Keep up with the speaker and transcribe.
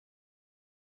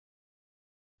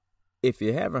If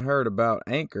you haven't heard about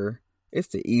Anchor, it's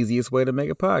the easiest way to make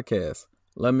a podcast.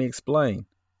 Let me explain.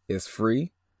 It's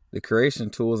free. The creation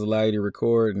tools allow you to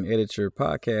record and edit your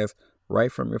podcast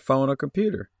right from your phone or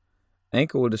computer.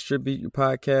 Anchor will distribute your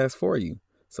podcast for you,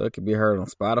 so it can be heard on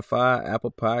Spotify,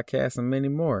 Apple Podcasts, and many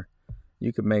more.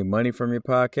 You can make money from your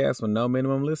podcast with no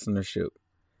minimum listenership.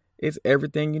 It's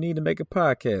everything you need to make a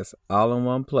podcast, all in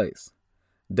one place.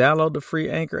 Download the free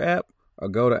Anchor app or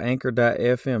go to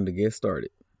anchor.fm to get started.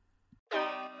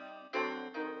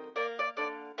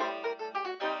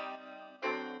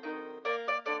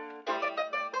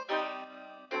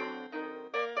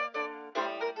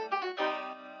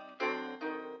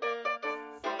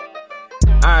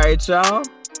 All right, y'all.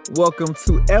 Welcome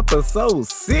to episode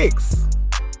 6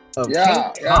 of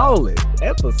Can't Call It.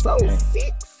 Episode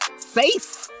 6.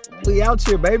 Safe. We out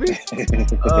here, baby.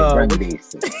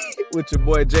 With your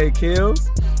boy Jay Kills.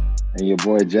 And your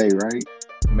boy Jay, right?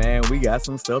 Man, we got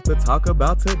some stuff to talk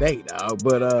about today, dog.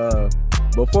 But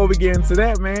before we get into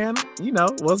that, man, you know,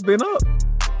 what's been up?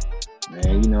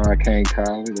 Man, you know I can't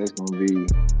call it. That's going to be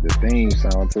the theme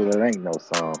song to That Ain't No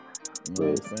Song. You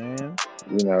know what I'm saying?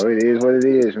 You know, it is what it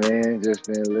is, man. Just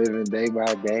been living day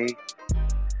by day.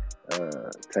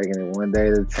 Taking it one day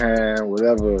at a time.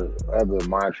 Whatever other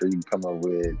mantra you come up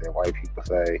with that white people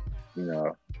say, you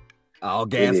know. All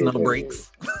gas, no brakes.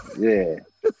 Yeah.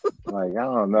 Like, I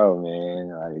don't know,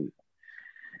 man.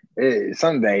 Like,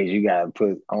 some days you got to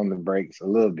put on the brakes a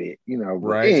little bit, you know. But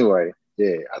right. Anyway,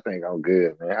 yeah, I think I'm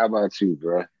good, man. How about you,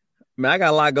 bro? Man, I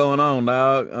got a lot going on,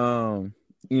 dog.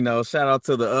 You know, shout out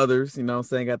to the others, you know what I'm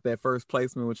saying? Got that first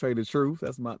placement with Trade the Truth.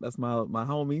 That's my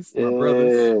homies, my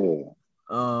brothers.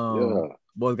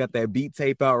 Boys got that beat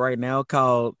tape out right now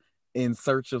called In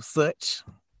Search of Such.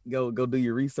 Go do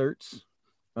your research.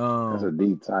 That's a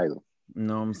deep title. You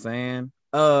know what I'm saying?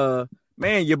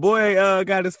 Man, your boy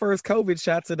got his first COVID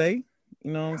shot today.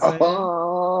 You know what I'm saying?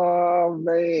 Oh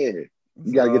man.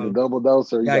 You gotta get the double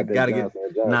dose, or you got that Johnson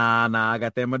 & Johnson? Nah. I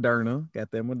got that Moderna.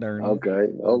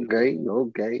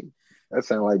 Okay. That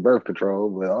sounds like birth control,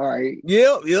 but all right.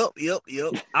 Yep.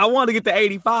 I want to get the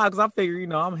 85 because I figure, you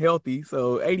know, I'm healthy,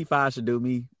 so 85 should do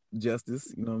me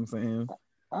justice. You know what I'm saying?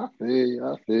 I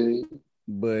feel you.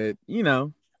 But you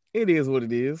know, it is what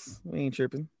it is. We ain't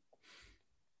tripping.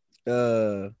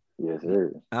 Yes,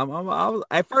 sir. I was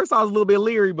at first I was a little bit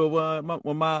leery, but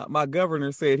when my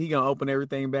governor said he gonna open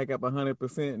everything back up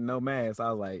 100% and no mask,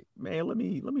 I was like, man, let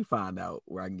me find out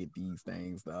where I can get these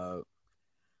things, dog.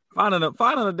 Finding a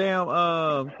damn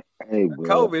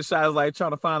COVID shot is like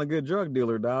trying to find a good drug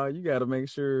dealer, dog. You got to make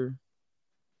sure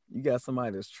you got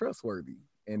somebody that's trustworthy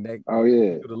and that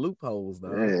through the loopholes,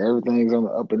 dog. Yeah, everything's on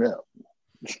the up and up.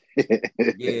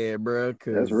 Yeah, bro.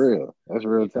 That's real. That's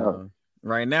real tough.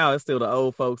 Right now, it's still the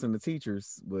old folks and the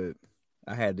teachers, but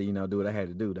I had to, you know, do what I had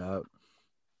to do, dog.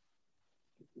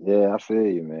 Yeah, I feel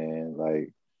you, man.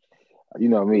 Like, you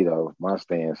know me, though. My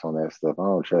stance on that stuff, I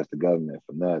don't trust the government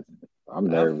for nothing.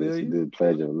 I'm nervous to do the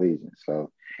Pledge of Allegiance.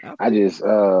 So I just,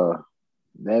 that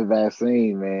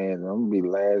vaccine, man, I'm going to be the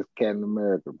last cat in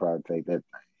America to probably take that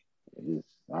thing.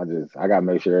 I got to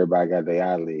make sure everybody got their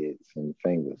eyelids and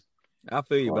fingers. I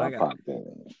feel you, but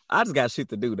I just got shit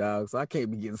to do, dog. So I can't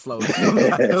be getting slow down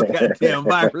by this goddamn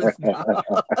virus.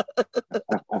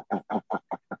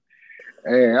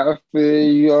 Hey, I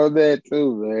feel you on that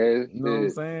too, man. You know what I'm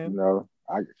saying? You know,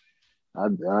 I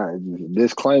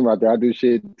disclaimer out there, I do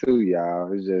shit too,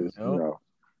 y'all. It's just, you know,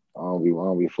 I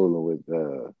don't be fooling with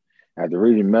after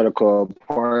reading medical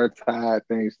apartheid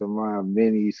thanks to my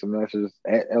many semesters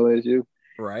at LSU.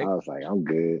 Right. I was like, I'm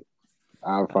good.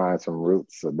 I'll find some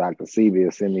roots. So Dr. Sebi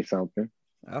will send me something.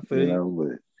 I feel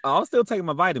you. But I'm still taking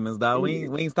my vitamins, dog. We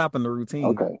ain't stopping the routine.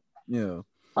 Okay. Yeah.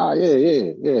 Oh,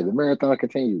 yeah. The marathon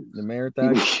continues. The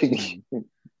marathon continues.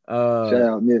 Shout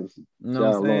out Nipsey. You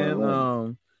know what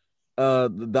I'm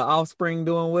saying? The offspring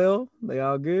doing well. They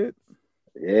all good?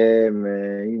 Yeah,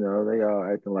 man. You know, they all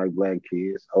acting like black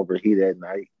kids. Overheat at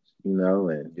night, you know,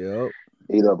 and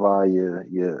eat up all your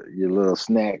little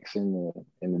snacks in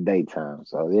the daytime.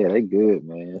 So yeah, they good,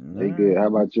 man. They good. How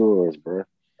about yours, bro?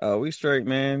 We straight,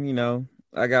 man. You know,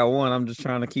 I got one. I'm just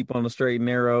trying to keep on the straight and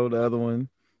narrow. The other one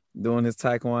doing his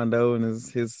taekwondo and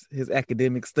his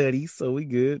academic studies. So we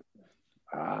good.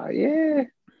 Yeah.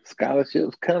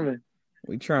 Scholarships coming.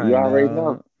 We trying. You already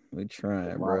know. We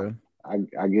trying, bro. I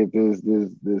get this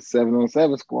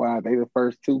 7-on-7 squad. They the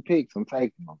first 2 picks. I'm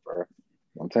taking them, bro.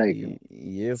 I'm taking them.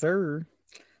 Yes, sir.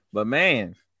 But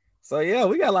man, so yeah,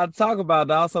 we got a lot to talk about,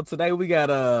 dog. So today we got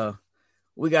a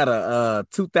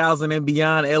 2000 and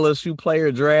beyond LSU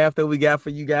player draft that we got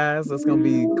for you guys. That's gonna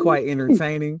be quite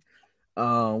entertaining.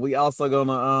 We also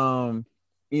gonna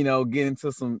get into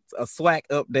a SWAC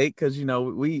update because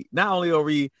we not only are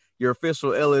we your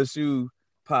official LSU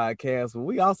podcast, but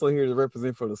we also here to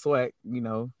represent for the SWAC.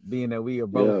 Being that we are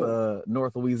both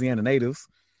North Louisiana natives.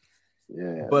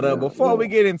 Yeah. But before we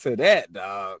get into that,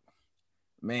 dog,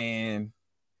 man,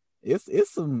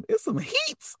 it's some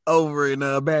heats over in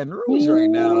Baton Rouge right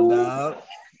now, dog.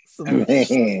 Some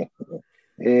heat.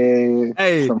 Yeah.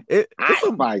 Hey,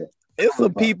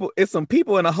 it's some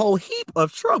people in a whole heap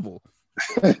of trouble.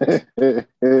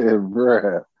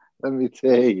 Bruh, let me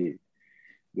tell you,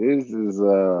 this is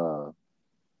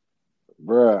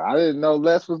bruh, I didn't know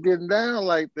Les was getting down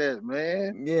like that,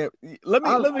 man. Yeah, let me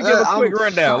give a quick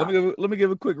rundown. Let me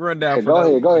give a quick rundown. Hey,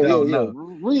 go ahead. Yeah.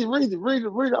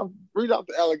 Read off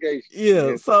the allegations.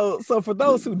 Yeah. So for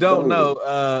those who don't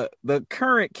know, the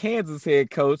current Kansas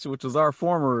head coach, which was our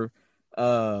former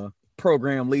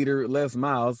program leader, Les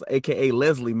Miles, aka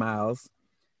Leslie Miles,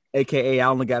 aka I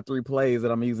only got 3 plays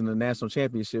that I'm using the national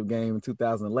championship game in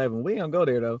 2011. We don't go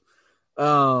there though.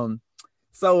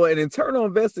 So an internal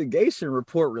investigation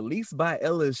report released by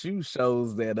LSU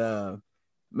shows that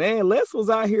man, Les was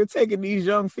out here taking these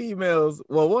young females.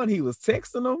 Well, one, he was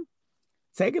texting them,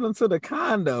 taking them to the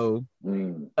condo,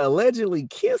 allegedly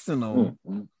kissing them,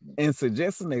 and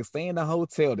suggesting they stay in the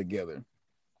hotel together.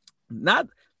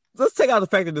 Let's take out the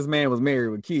fact that this man was married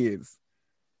with kids.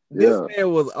 This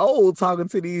man was old talking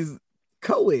to these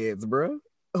co-eds, bro,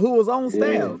 who was on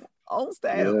staff.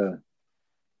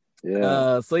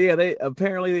 So they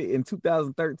apparently in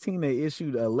 2013 they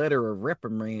issued a letter of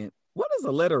reprimand. What is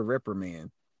a letter of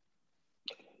reprimand?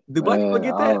 Do black people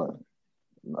get that?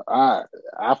 I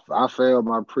failed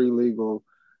my pre-legal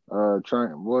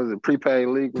was it prepaid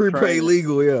legal? Prepaid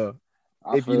legal, yeah.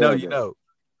 If you know, you know.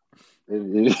 I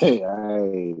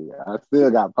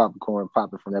still got popcorn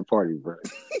popping from that party, bro.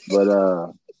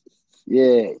 But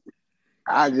yeah,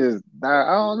 I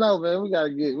don't know, man. We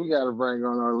gotta bring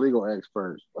on our legal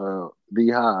experts, D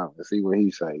Hive, and see what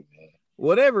he say, man.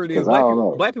 Whatever it is,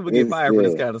 black people get fired for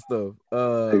this kind of stuff.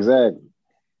 Exactly.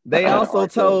 They also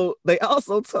told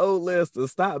Les to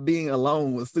stop being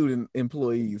alone with student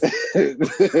employees.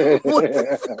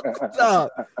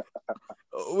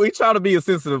 We try to be as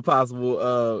sensitive as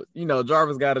possible.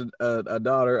 Jarvis got a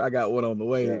daughter. I got one on the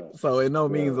way. Yeah. So in no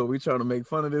means are we trying to make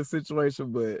fun of this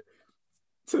situation, but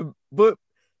to put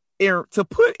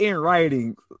in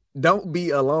writing, don't be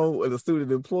alone with a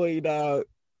student employee, dog.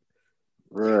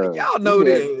 Bruh, y'all know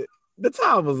that the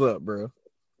time was up, bro.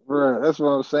 Bruh, that's what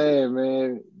I'm saying,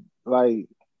 man. Like,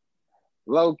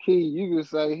 low key, you can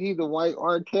say he the white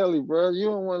R. Kelly, bro. You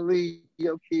don't want to leave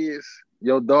your kids,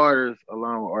 your daughters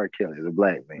alone with R. Kelly, the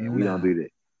black man. We don't do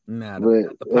that.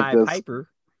 But the Pied Piper.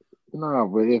 No,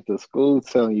 but if the school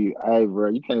telling you, hey, bro,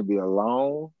 you can't be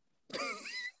alone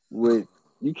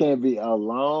you can't be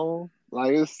alone.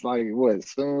 Like, it's like what? As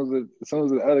soon as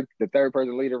the third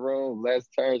person leave the room, Les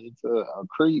turns into a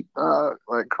creep.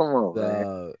 Like, come on,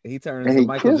 man. He turns into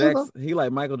Michael Jackson. He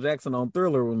like Michael Jackson on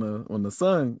Thriller when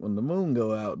the moon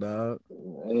go out, dog.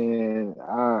 And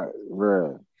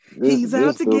bro, he's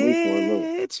out to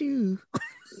get you.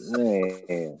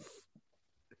 Man,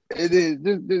 it is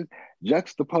just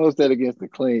juxtapose that against the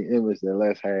clean image that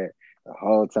Les had the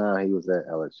whole time he was at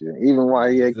LSU, even while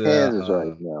he at Kansas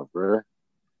right now, bro.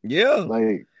 Yeah,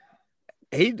 like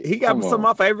he got some of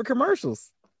my favorite commercials.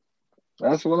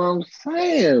 That's what I'm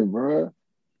saying, bro.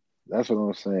 That's what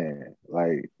I'm saying.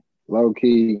 Like, low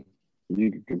key,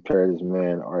 you can compare this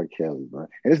man to R. Kelly, bro.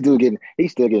 And this dude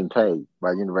he's still getting paid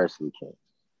by University of Kansas.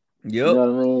 Yep. You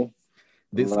know what I mean?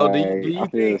 So do you I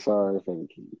feel sorry for the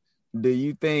kids. Do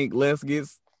you think Les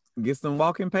gets some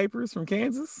walking papers from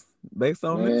Kansas based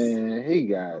on this? Man, he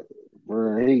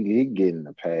getting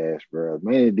the pass, bro.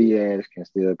 Manny Diaz can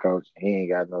still coach. He ain't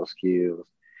got no skills.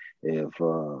 If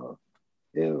all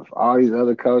these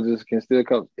other coaches can still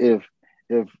coach, if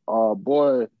our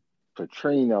boy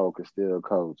Petrino can still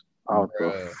coach,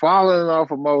 after falling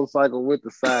off a motorcycle with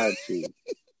the side chick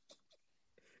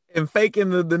and faking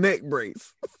the neck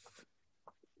brace,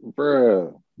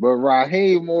 bro. But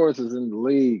Raheem Morris is in the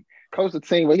league, coached the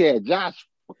team where he had Josh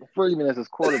Freeman as his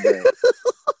quarterback.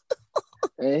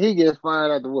 And he gets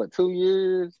fired after what, 2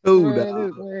 years?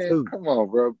 Man, come on,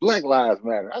 bro. Black Lives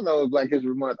Matter. I know it's Black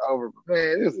History Month over, but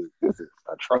man, this is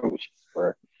atrocious,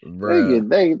 bro.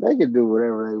 They can do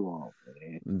whatever they want,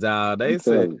 man. Nah, they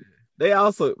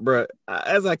also, bro.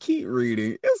 As I keep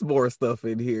reading, it's more stuff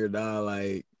in here, dog.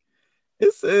 Like,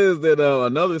 it says that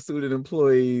another student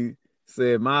employee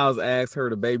said Miles asked her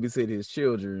to babysit his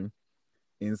children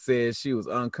and said she was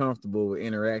uncomfortable with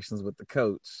interactions with the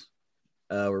coach.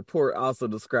 Report also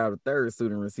described a third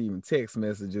student receiving text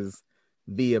messages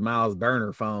via Miles'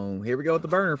 burner phone. Here we go with the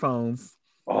burner phones.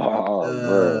 Oh,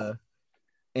 bro.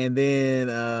 And then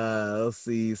let's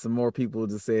see, some more people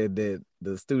just said that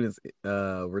the students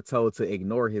were told to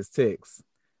ignore his texts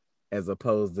as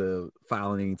opposed to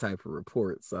filing any type of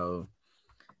report. So,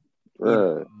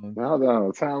 Bro, hold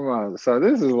on, time out. So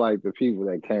this is like the people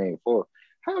that came forth.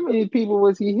 How many people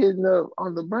was he hitting up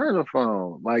on the burner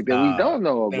phone? Like that we don't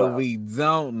know about. That we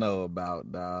don't know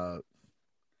about, dog.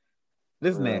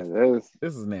 This is nasty.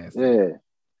 This is nasty. Yeah.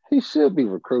 He should be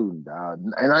recruiting, dog.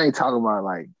 And I ain't talking about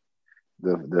like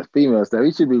the female stuff.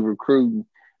 He should be recruiting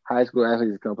high school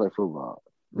athletes to come play football.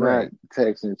 Right. Not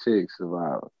texting chicks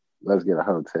about let's get a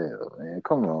hotel, man.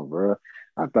 Come on, bro.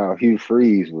 I thought Hugh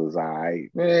Freeze was all right.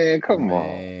 Man, come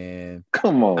on.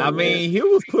 Come on. I mean, he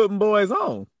was putting boys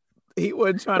on. He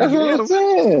wasn't trying That's to get what I'm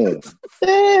saying.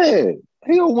 Yeah.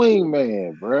 He a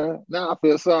wingman, bro. Now I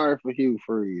feel sorry for Hugh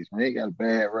Freeze, man. He got a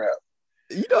bad rap.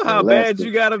 You know how bad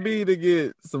you gotta be to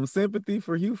get some sympathy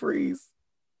for Hugh Freeze?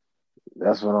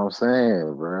 That's what I'm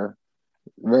saying, bro.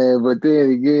 Man, but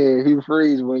then again, Hugh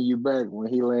Freeze when you back, when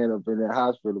he land up in that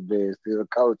hospital bed still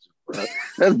coaching, bro.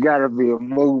 That's gotta be a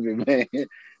movie, man.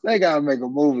 They gotta make a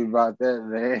movie about that,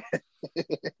 man.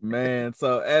 Man,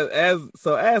 so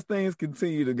as things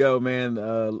continue to go, man,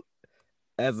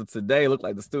 as of today, looked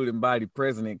like the student body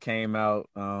president came out.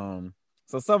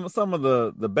 So some of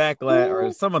the backlash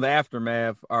or some of the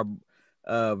aftermath are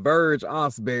Verge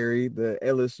Osbury, the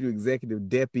LSU executive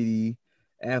deputy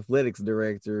athletics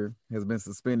director, has been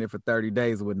suspended for 30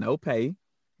 days with no pay.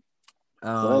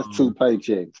 So that's 2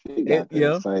 paychecks.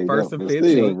 First and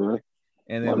 15.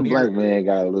 And then the black man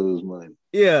gotta lose money.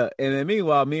 Yeah, and then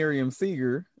meanwhile, Miriam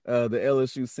Seeger, the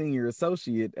LSU senior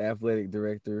associate athletic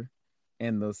director,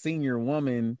 and the senior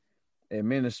woman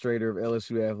administrator of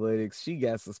LSU athletics, she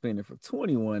got suspended for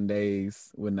 21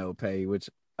 days with no pay, which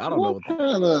I don't know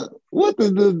what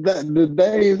the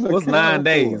days. What's 9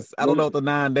 days? I don't know what the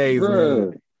 9 days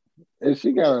mean. And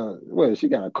she got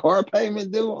a car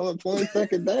payment due on the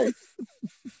 22nd day.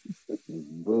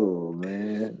 Bull,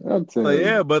 man. I'm telling you.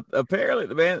 Yeah, but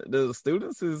apparently, man, the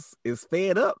students is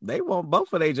fed up. They want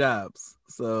both of their jobs.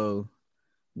 So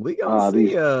we gonna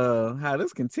see how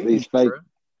this continues.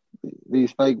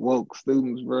 These fake woke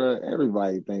students, bro.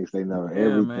 Everybody thinks they know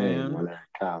everything when they're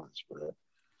in college, bro.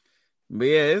 But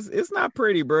yeah, it's not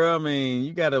pretty, bro. I mean,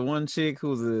 you got one chick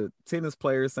who's a tennis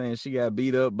player saying she got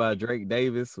beat up by Drake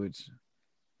Davis, which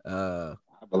I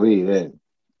believe that.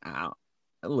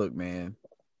 Look, man.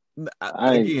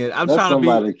 I'm trying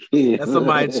to be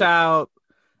somebody's child,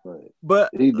 but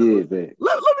he did that.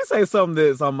 Let me say something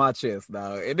that's on my chest,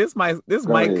 dog. And this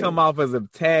might come off as a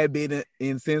tad bit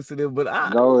insensitive, but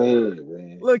go ahead,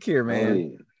 man. Look here,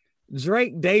 man.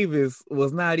 Drake Davis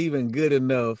was not even good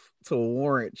enough to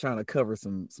warrant trying to cover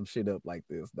some shit up like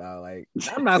this, dog. Like,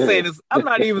 I'm not saying this. I'm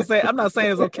not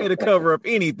saying it's okay to cover up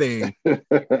anything.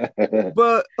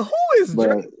 But who is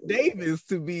Drake Davis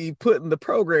to be putting the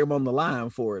program on the line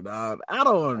for it, dog? I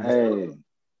don't understand. Hey,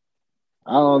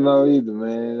 I don't know either,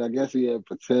 man. I guess he had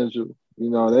potential. You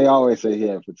know, they always say he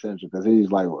had potential because he's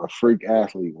like a freak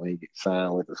athlete when he gets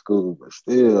signed with the school, but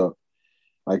still.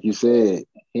 Like you said,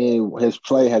 his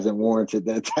play hasn't warranted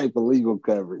that type of legal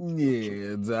coverage.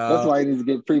 Yeah, dog. That's why he needs to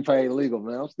get prepaid legal,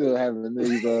 man. I'm still having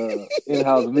these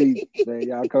in-house meetings, man.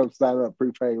 Y'all come sign up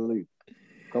prepaid legal.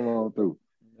 Come on through.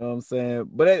 You know what I'm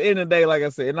saying? But at the end of the day, like I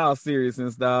said, in all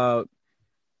seriousness, dog,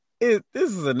 this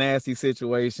is a nasty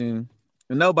situation.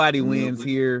 Nobody wins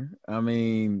here. I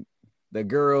mean, the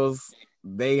girls,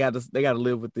 they got to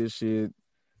live with this shit.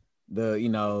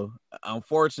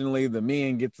 Unfortunately, the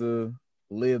men get to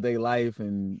live their life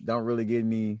and don't really get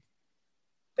any.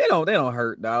 They don't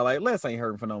hurt, dog. Like Les ain't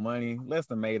hurting for no money. Les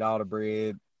done made all the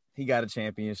bread. He got a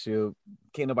championship.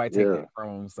 Can't nobody take that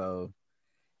from him. So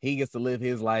he gets to live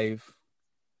his life.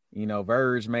 You know,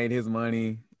 Verge made his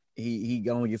money. He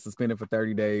only gets suspended for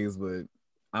 30 days. But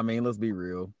I mean, let's be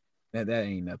real. That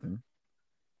ain't nothing.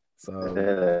 So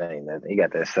that ain't nothing. He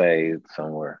got that saved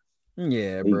somewhere.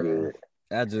 Yeah, bro.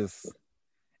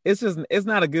 It's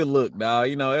not a good look, dog.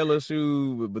 You know,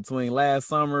 LSU between last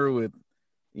summer with,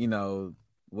 you know,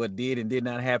 what did and did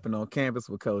not happen on campus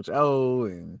with Coach O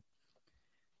and,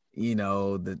 you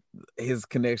know, his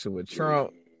connection with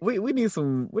Trump. We need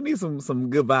some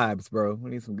good vibes, bro. We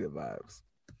need some good vibes.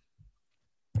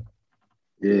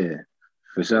 Yeah,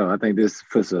 for sure. I think this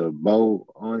puts a bow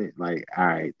on it. Like, all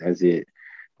right, that's it.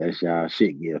 That's y'all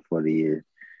shit gear for the year.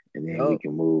 And then we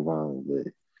can move on.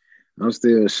 But I'm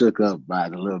still shook up by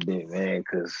it a little bit, man,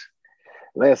 because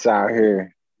Les out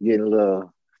here getting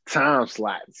little time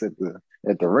slots at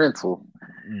the rental.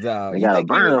 Dog, they got a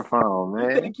burner phone,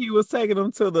 man. You think he was taking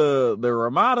them to the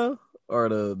Ramada or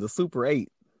the Super 8?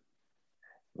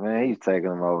 Man, he's taking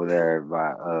them over there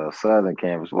by Southern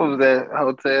campus. What was that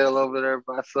hotel over there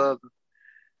by Southern?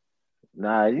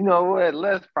 Nah, you know what?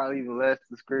 Les probably even less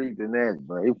discreet than that,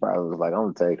 but he probably was like,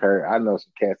 I'm gonna take her. I know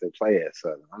some cats that play at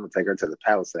Southern. I'm gonna take her to the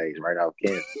Palisades right off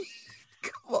campus.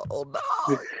 Come on, no.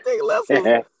 You think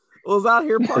Les was out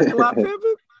here parking lot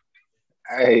pimping?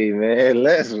 Hey man,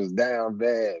 Les was down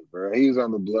bad, bro. He was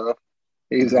on the bluff.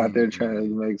 He was out there trying to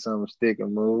make something stick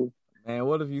and move. Man,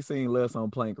 what have you seen Les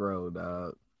on Plank Road,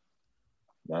 dog?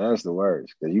 Now that's the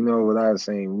worst. Cause you know what I've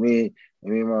seen. Me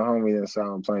and my homie that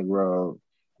saw on Plank Road,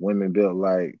 women built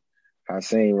like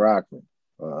Hakeem Rockman.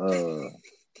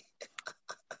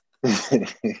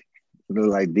 Look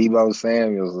like Debo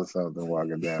Samuels or something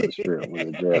walking down the strip with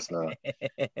a dress on.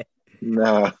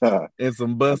 Nah. And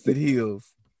some busted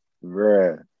heels.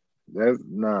 Bruh.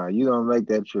 You don't make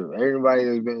that trip. Everybody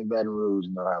that's been in Baton Rouge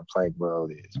know how Plank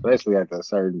Road is, especially at a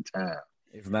certain time.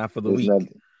 It's not for the weak.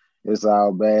 It's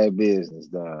all bad business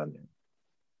down there.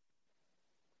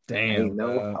 Damn. Ain't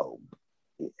no hope.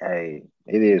 Hey,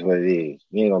 it is what it is.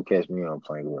 You ain't gonna catch me on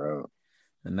Plank Road.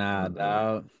 Nah,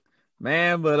 dog.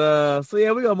 Man, but so yeah,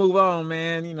 we're gonna move on,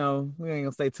 man. You know, we ain't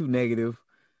gonna stay too negative.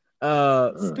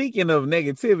 Speaking of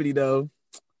negativity though,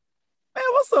 man,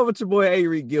 what's up with your boy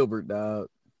Arik Gilbert, dog?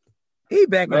 He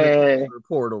back in the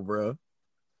portal, bro.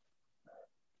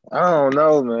 I don't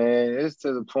know, man. It's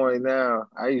to the point now.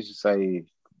 I used to say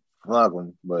fuck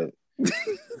him, but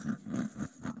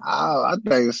I think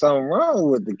there's something wrong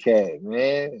with the cat,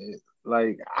 man.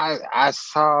 Like I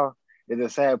saw. The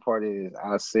sad part is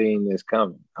I seen this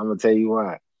coming. I'm gonna tell you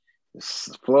why.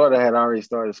 Florida had already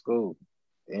started school,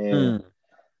 and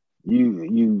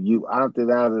you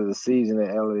opted out of the season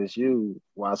at LSU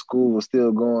while school was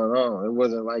still going on. It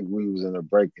wasn't like we was in a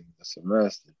break in the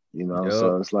semester, you know. Yep.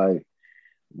 So it's like,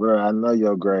 bro, I know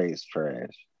your grades trash.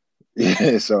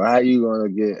 So how you gonna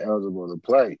get eligible to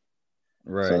play?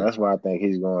 Right. So that's why I think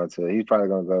he's probably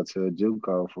gonna go to a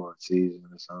JUCO for a season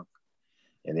or something,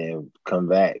 and then come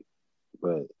back.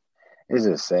 But it's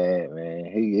just sad, man.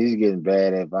 He's getting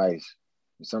bad advice.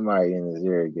 Somebody in his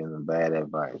ear getting him bad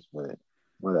advice, but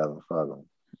whatever, fuck him.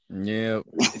 Yeah.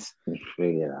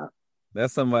 Figure it out.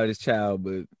 That's somebody's child,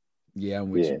 but yeah,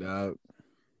 I'm with you, dog.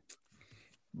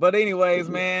 But anyways,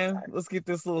 man, let's get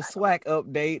this little SWAC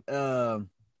update.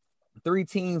 3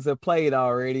 teams have played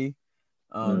already.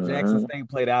 Jackson State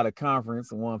played out of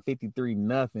conference and won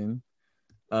 53-0.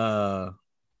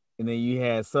 And then you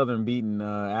had Southern beating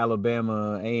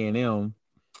Alabama A&M.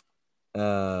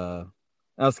 Alabama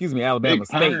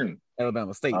State.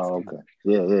 Alabama State. Oh, okay.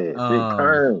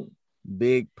 Yeah.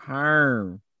 Big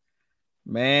perm.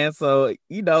 Man, so,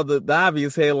 you know, the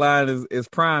obvious headline is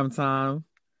prime time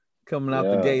coming out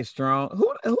the gate strong.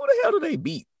 Who the hell did they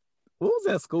beat? What was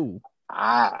that school?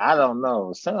 I don't know.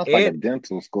 It sounds like a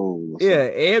dental school. Yeah,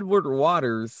 Edward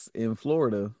Waters in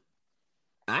Florida.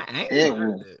 I ain't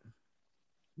heard that.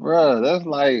 Bro, that's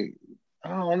like, I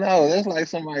don't know. That's like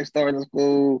somebody starting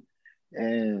school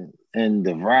and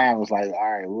the vibe was like,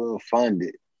 all right, we'll fund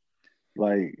it.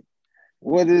 Like,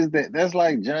 what is that? That's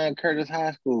like John Curtis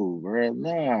High School, bro.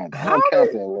 Nah, I don't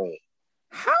count that way.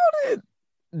 How did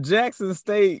Jackson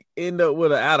State end up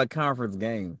with an out-of-conference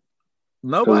game?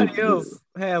 Nobody else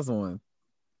has one.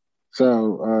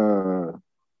 So,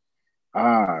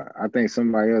 I think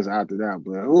somebody else opted out.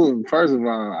 But first of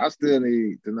all, I still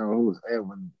need to know who's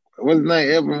Edwin. What's his name?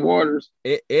 Edwin Waters?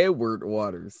 Edward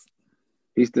Waters.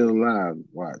 He's still alive.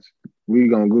 Watch. We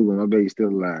gonna Google him. I bet he's still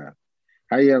alive.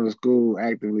 How you have a school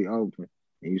actively open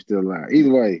and you still alive?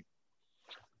 Either way,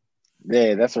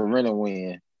 yeah, that's a rental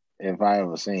win if I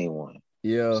ever seen one.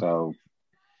 Yeah. So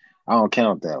I don't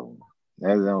count that one.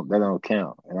 That don't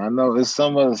count. And I know it's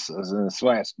some of us in the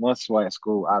SWAC. One SWAC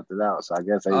school opted out, so I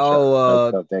guess they try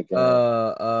to that game.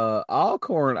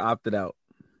 Alcorn opted out.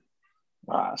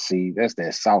 See, that's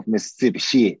that South Mississippi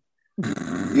shit.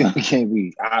 You can't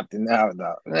be opting out,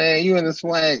 dog. Man, you in the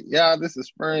SWAC, y'all. This is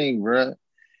spring, bro.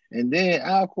 And then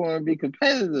Alcorn be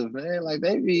competitive, man. Like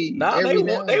they be.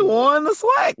 They won the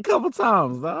SWAC a couple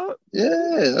times, dog.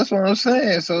 Yeah, that's what I'm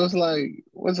saying. So it's like,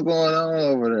 what's going on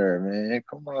over there, man?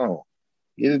 Come on.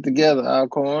 Get it together,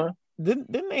 Alcorn.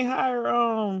 Didn't they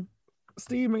hire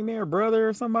Steve McNair brother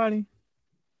or somebody?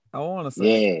 I want to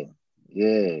say.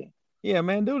 Yeah,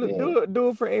 man. Do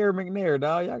it for Eric McNair,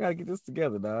 dog. Y'all gotta get this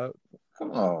together, dog.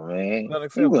 Come on, man.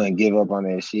 You wouldn't give up on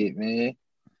that shit, man.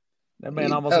 That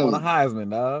man almost won a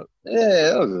Heisman, dog.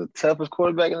 Yeah, that was the toughest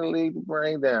quarterback in the league to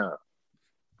bring down.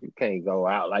 You can't go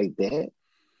out like that.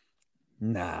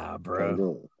 Nah,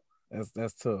 bro.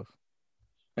 That's tough.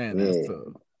 Man, that's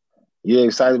tough. You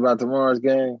excited about tomorrow's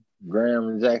game? Graham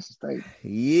and Jackson State?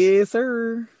 Yes,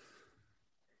 sir.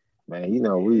 Man, you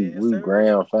know we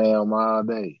Graham fam all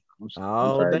day. I'm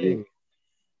All day.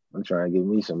 I'm trying to get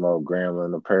me some more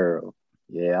Grambling apparel.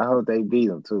 Yeah, I hope they beat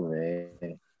them too, man.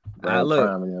 Bring Prime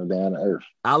them down to earth.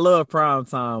 I love Prime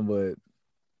Time, but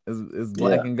it's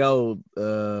black and gold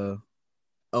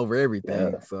over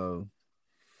everything. Yeah. So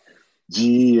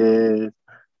GS,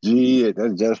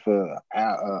 that's just for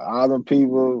all them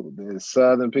people, the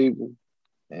Southern people,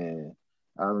 and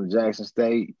all them Jackson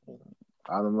State,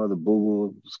 all them other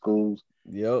boo schools.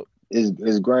 Yep.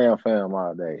 It's Graham fam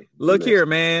all day. Look here,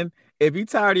 man. If you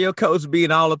tired of your coach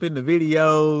being all up in the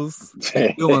videos,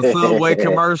 doing Subway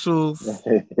commercials,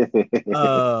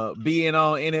 being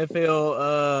on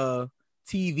NFL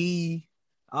TV,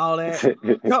 all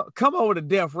that, come over to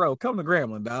Death Row. Come to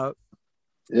Grambling, dog.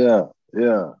 Yeah.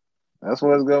 That's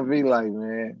what it's gonna be like,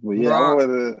 man. But yeah,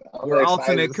 we're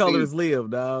alternate colors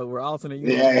live, dog. We're alternate.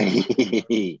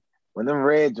 Yeah. When them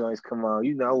red joints come on,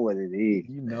 you know what it is.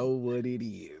 You know what it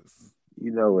is.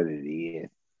 You know what it is.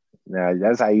 Now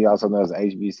that's how you also know it's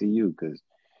HBCU, because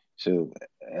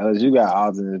LSU got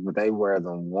alternates, but they wear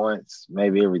them once,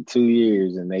 maybe every 2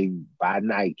 years, and they buy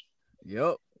Nike.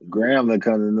 Yep. Grambling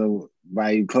comes in them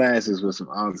buy you classes with some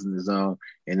alternates on,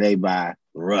 and they buy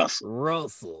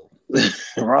Russell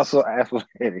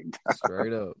Athletic.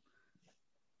 Straight up.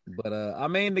 But I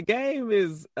mean, the game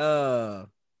is at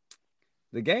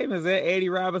Eddie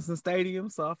Robinson Stadium,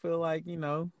 so I feel like, you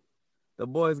know, the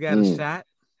boys got a shot.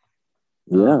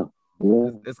 Yeah.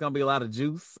 It's gonna be a lot of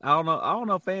juice. I don't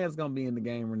know if fans gonna be in the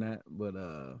game or not, but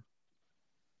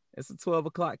it's a 12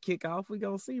 o'clock kickoff. We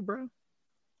gonna see, bro.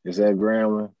 It's at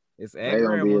Grambling. It's at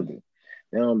Grambling.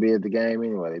 They don't be at the game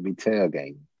anyway. They be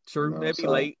tailgating. True. They be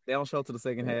late. They don't show up to the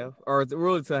second half, or it's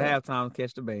really to halftime to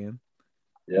catch the band.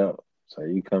 Yeah. So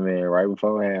you come in right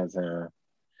before halftime,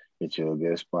 get you a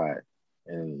good spot,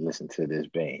 and listen to this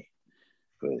band.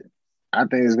 But I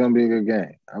think it's gonna be a good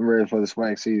game. I'm ready for the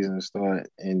SWAC season to start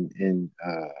in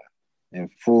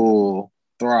full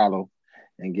throttle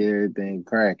and get everything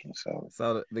cracking. So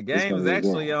the game is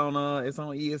actually on it's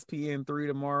on ESPN3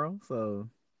 tomorrow. So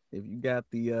if you got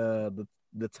the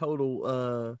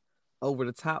total over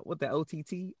the top with the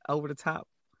OTT over the top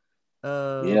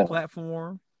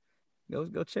platform,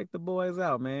 go check the boys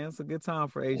out, man. It's a good time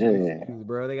for HBCUs,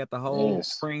 bro. They got the whole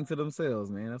spring to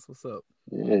themselves, man. That's what's up.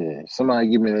 Yeah, somebody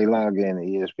give me their login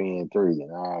to ESPN3,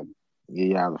 and I'll give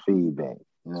y'all the feedback.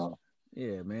 You know.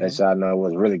 Yeah, man. Let y'all know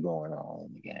what's really going on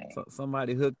in the game. So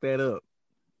somebody hook that up.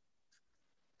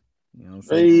 You know what I'm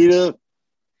saying?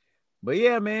 But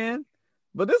yeah, man.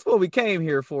 But this is what we came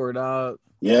here for, dog.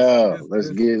 Yeah, let's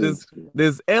get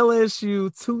this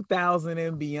LSU 2000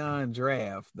 and beyond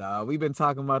draft, dog. We've been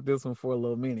talking about this one for a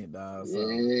little minute, dog. So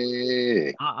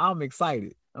yeah, I'm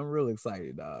excited. I'm real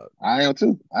excited, dog. I am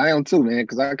too, man,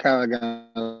 because I kind of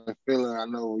got a feeling I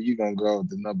know where you're gonna go with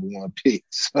the number one pick.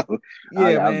 So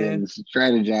yeah, I've been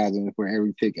strategizing for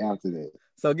every pick after that.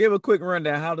 So give a quick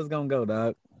rundown. How this gonna go,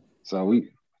 dog? So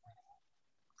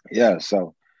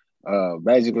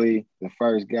basically the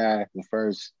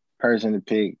first person to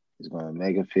pick is gonna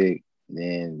make a pick.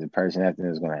 Then the person after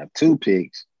that is gonna have 2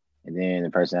 picks, and then the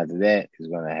person after that is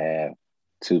gonna have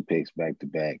 2 picks back to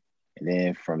back. And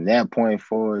then from that point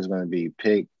forward, it's going to be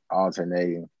pick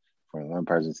alternating from one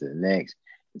person to the next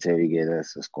until we get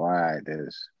us a squad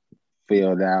that's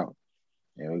filled out.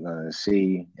 And we're going to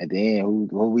see at the end who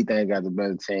we think got the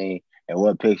better team and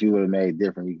what picks you would have made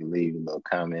different. You can leave little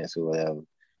comments or whatever.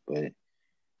 But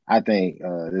I think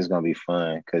this is going to be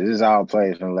fun because this is all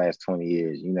players from the last 20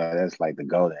 years. You know, that's like the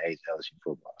golden age of LSU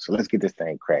football. So let's get this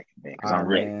thing cracking, man, because I'm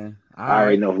ready. I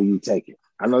already know who you taking.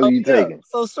 I know who you taking.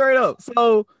 So straight up.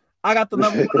 So I got the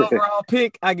number 1 overall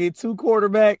pick. I get 2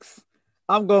 quarterbacks.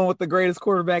 I'm going with the greatest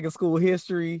quarterback in school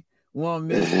history. One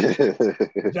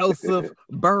Mr. Joseph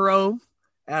Burrow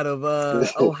out of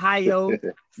Ohio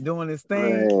doing his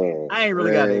thing. I ain't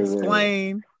really got to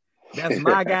explain. That's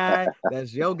my guy.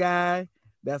 That's your guy.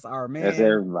 That's our man. That's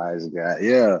everybody's guy.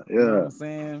 Yeah. You know what I'm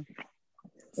saying?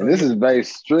 So, and this is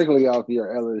based strictly off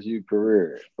your LSU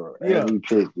career. Every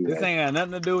pick. This ain't got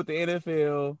nothing to do with the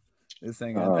NFL. This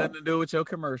ain't got nothing to do with your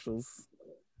commercials.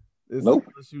 This is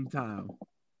LSU time.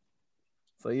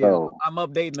 So I'm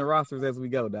updating the rosters as we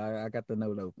go, dog. I got the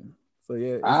note open. So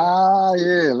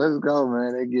let's go,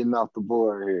 man. They're getting off the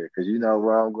board here because you know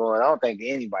where I'm going. I don't think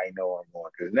anybody know where I'm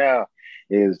going because now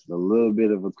it's a little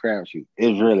bit of a crapshoot.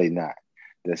 It's really not.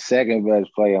 The second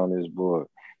best play on this board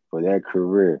for their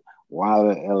career while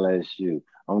at LSU,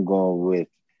 I'm going with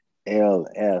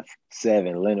LF7,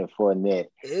 Leonard Fournette,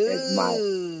 as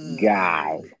my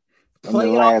guy from the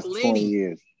last 20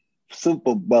 years.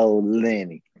 Super Bowl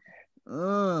Lenny.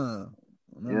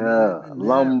 Yeah,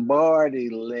 Lombardi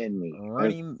Lenny.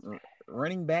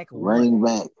 Running back Running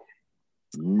back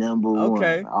number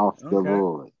one off the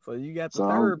board. So you got the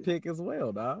third pick as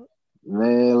well, dog.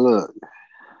 Man, look,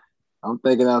 I'm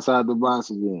thinking outside the box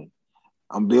again.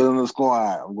 I'm building a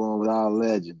squad. I'm going with all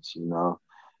legends, you know.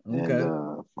 And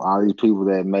for all these people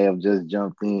that may have just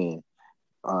jumped in,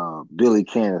 Billy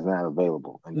Cannon is not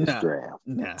available in this draft.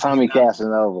 Tommy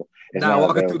Casanova is not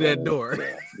walking through that door.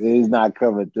 He's not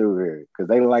coming through here because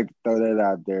they like to throw that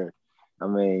out there. I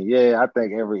mean, yeah, I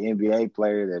think every NBA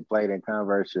player that played in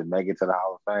Converse should make it to the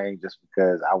Hall of Fame just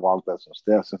because I walked up some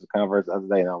steps in Converse the other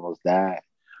day and almost died.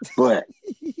 But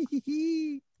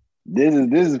this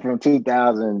is from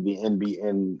 2000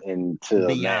 until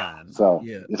beyond. Now. So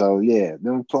yeah,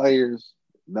 them players,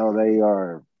 though they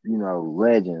are, you know,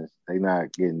 legends, they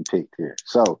not getting picked here.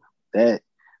 So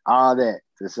all that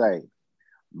to say,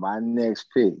 my next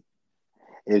pick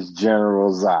is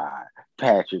General Zod,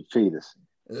 Patrick Peterson.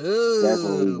 Ooh, that's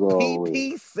what we go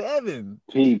PP7.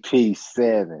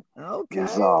 PP7. Okay.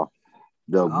 It's off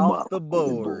the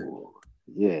board.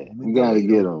 Yeah, we gotta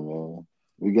get him, man.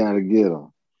 We gotta get him.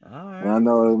 All right. And I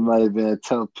know it might have been a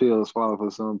tough pill to swallow for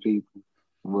some people,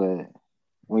 but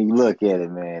when you look at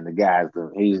it, man, the guy's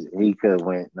he could have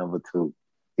went number 2.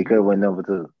 He could have went number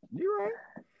 2. You're right.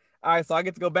 All right, so I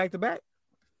get to go back to back.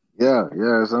 Yeah,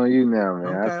 it's on you now,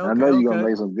 man. I know you're gonna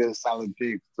make some good solid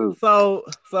picks too. So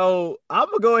I'm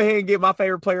gonna go ahead and get my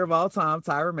favorite player of all time,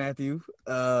 Tyrann Mathieu.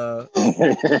 Another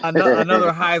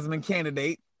Heisman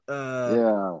candidate. I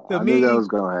knew that was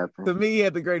gonna happen. To me, he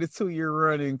had the greatest 2-year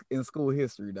run in school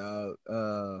history, dog.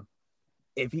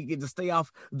 If he could just stay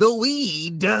off the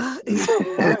weed.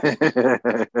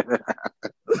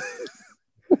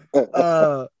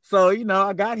 So you know,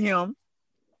 I got him.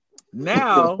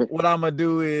 Now, what I'm gonna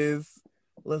do is,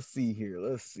 let's see.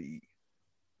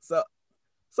 So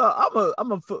I'm a.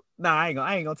 Nah, I ain't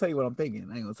gonna tell you what I'm thinking.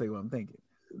 This is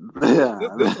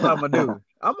what I'm gonna do.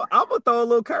 I'm gonna throw a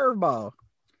little curveball.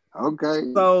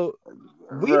 Okay. So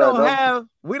we don't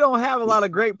have a lot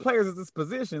of great players at this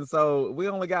position. So we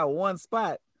only got one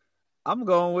spot. I'm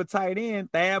going with tight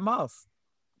end Thad Moss.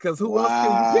 Because who else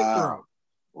can you pick from?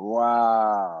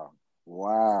 Wow.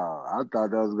 I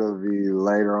thought that was going to be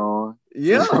later on.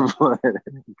 Yeah.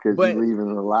 Because you're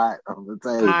leaving a lot on the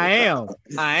table. I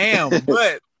am.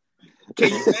 But can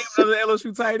you name another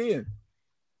LSU tight end?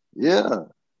 Yeah.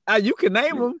 You can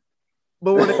name them,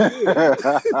 but what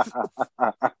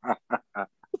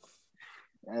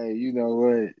Hey, you know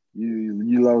what?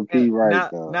 You low key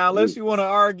right though. Now, unless you want to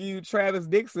argue Travis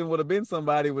Dixon would have been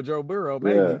somebody with Joe Burrow,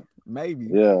 maybe.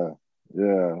 Yeah.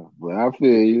 But I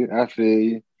feel you.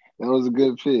 That was a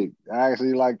good pick. I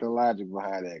actually like the logic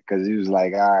behind that because he was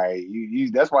like, all right, you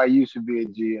that's why you should be a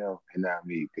GM and not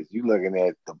me because you looking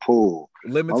at the pool.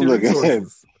 Limited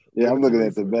resources. I'm looking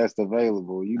at the best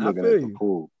available. You looking at the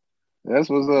pool. That's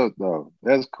what's up though.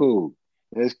 That's cool.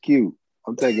 That's cute.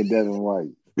 I'm taking Devin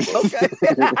White. Okay.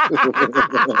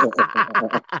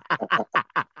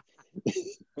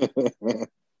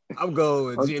 I'm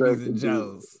going with Jimmy's and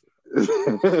Jones.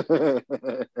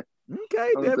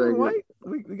 Okay, Devin White.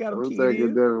 We got him. I'm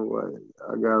taking Devin White.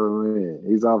 I got him in.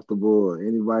 He's off the board.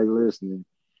 Anybody listening,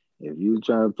 if you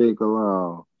try to pick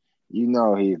along, you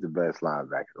know he's the best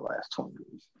linebacker the last 20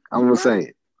 years. I'm gonna say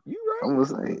it. You right. I'm gonna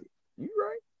say it. You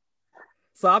right.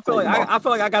 So I feel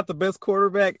like I got the best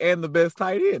quarterback and the best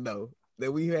tight end though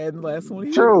that we had in the last 20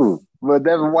 years. True, but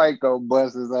Devin White gonna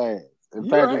bust his ass, and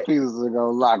Patrick Peterson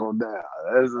gonna lock him down.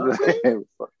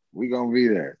 We gonna be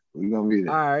there.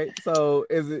 All right. So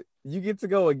is it you get to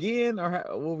go again, or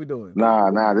what are we doing?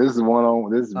 Nah. This is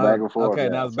This is back and forth. Okay,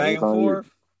 now it's back and forth.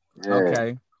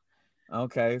 Yeah.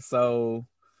 Okay. So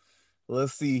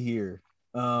let's see here.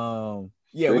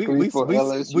 Yeah, we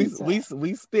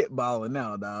spitballing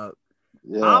now, dog.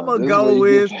 Yeah, I'm gonna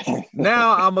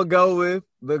go with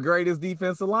the greatest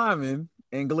defensive lineman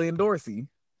in Glenn Dorsey.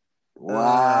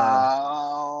 Wow.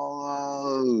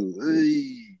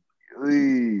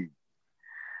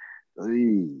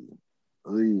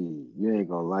 You ain't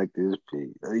gonna like this pick.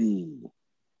 You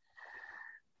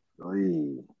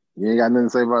ain't got nothing to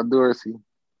say about Dorsey.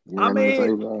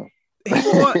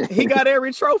 He got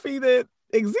every trophy that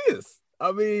exists.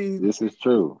 I mean, this is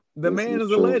true. The man is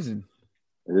a legend.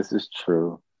 This is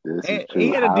true. He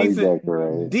had a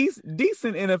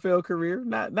decent NFL career.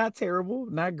 Not terrible,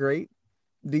 not great,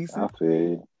 decent. I feel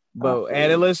you. But at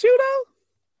LSU though,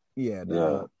 yeah.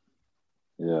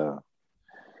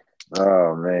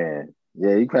 Oh man,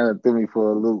 yeah. You kind of threw me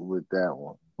for a loop with that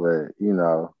one, but you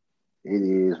know, it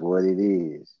is what it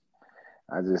is.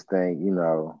 I just think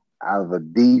out of a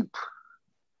deep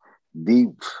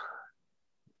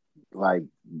like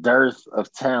dearth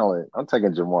of talent, I'm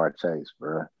taking Ja'Marr Chase,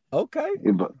 bro. Okay.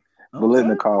 But letting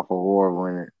the call for war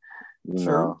win it, you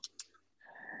know.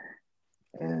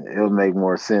 And it'll make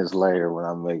more sense later when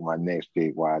I make my next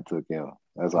pick why I took him.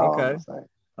 That's all I'm gonna say.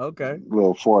 Okay. A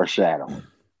little foreshadowing.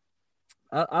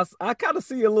 I kind of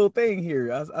see a little thing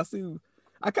here. I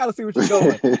kind of see what you're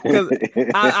doing because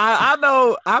I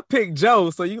know I picked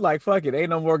Joe, so you like fuck it, ain't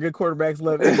no more good quarterbacks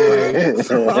left anyway.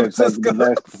 So I'm just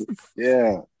gonna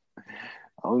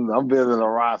I'm building a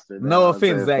roster. Now. No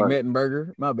offense, Zach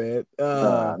Mettenberger, my bad.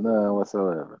 None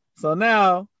whatsoever. So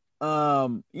now,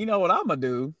 you know what I'm gonna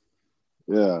do?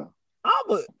 Yeah, I'm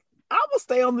gonna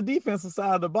stay on the defensive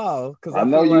side of the ball because I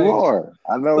know you are.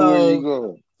 I know where you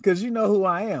going because you know who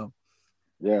I am.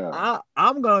 Yeah,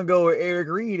 I'm gonna go with Eric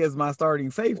Reed as my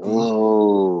starting safety.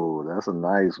 Oh, that's a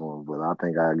nice one, but I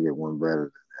think I'll get one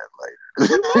better than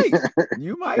that later.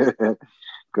 You might,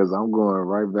 because I'm going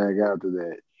right back out to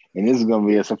that. And this is gonna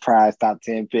be a surprise top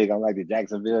 10 pick. I'm like the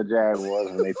Jacksonville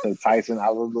Jaguars when they took Tyson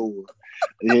Alua.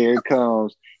 Here it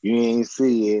comes. You ain't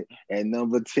see it. At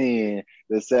number 10,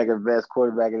 the second best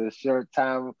quarterback in the short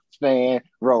time span,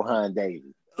 Rohan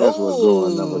Davis. That's what's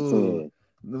going number 10.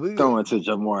 Throwing to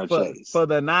Ja'Marr Chase. For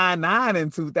the 9-9 in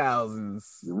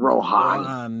 2000s.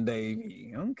 Rohan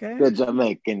Davey. Okay. The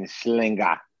Jamaican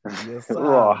slinger. Yes, sir.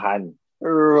 Rohan.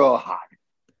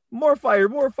 More fire.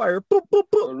 Boop,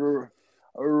 boop.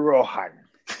 Rohan.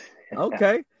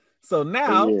 Okay. So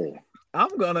now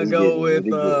I'm gonna go with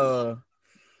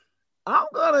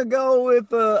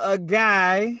a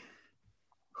guy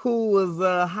who was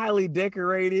highly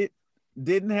decorated,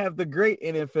 didn't have the great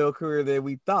NFL career that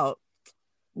we thought.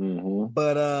 Mm-hmm.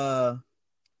 But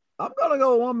I'm gonna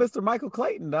go with one Mr. Michael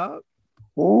Clayton, dog.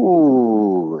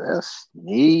 Ooh, that's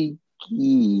sneaky.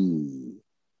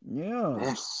 Yeah.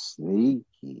 That's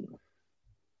sneaky.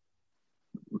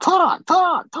 Todd.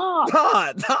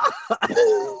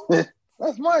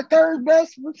 That's my third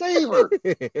best receiver.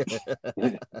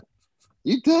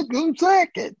 You took him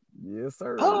second. Yes,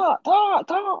 sir. Todd.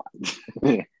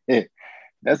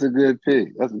 That's a good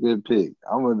pick.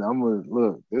 I'm gonna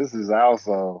look. This is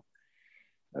also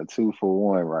a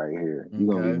 2-for-1 right here.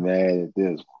 You're gonna be mad at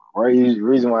this one.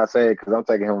 Reason why I say it because I'm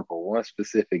taking him for one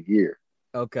specific year.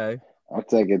 Okay. I'm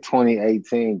taking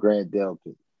 2018 Grant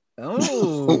Delpit. Oh,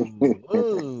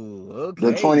 okay.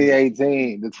 The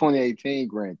 2018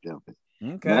 Grant Delpit.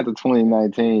 Okay. Not the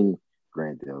 2019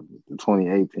 Grant Delpit. The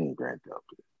 2018 Grant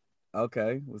Delpit.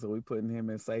 Okay. So we putting him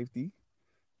in safety.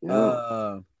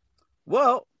 Yeah.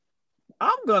 Well,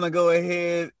 I'm gonna go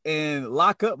ahead and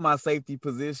lock up my safety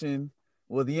position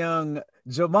with young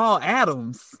Jamal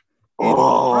Adams.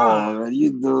 Oh,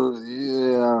 you do,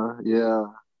 yeah.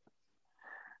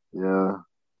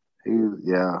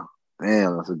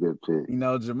 Damn, that's a good pick. You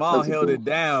know, Jamal held it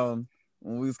down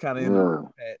when we was kind of in the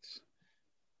rough patch.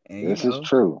 And this is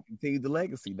true. Continued the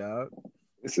legacy, dog.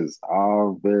 This is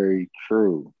all very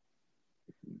true.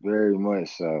 Very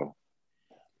much so.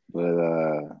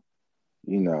 But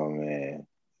you know, man,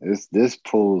 this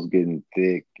pool's getting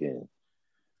thick and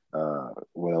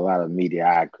with a lot of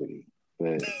mediocrity.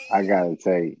 But I gotta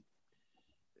say,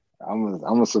 I'm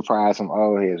gonna surprise some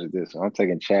old heads with this one. I'm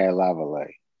taking Chad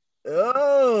Lavallee.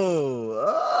 Oh,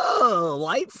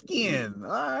 light skin.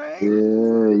 All right. Yeah,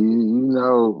 you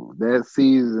know that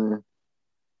season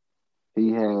he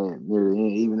had,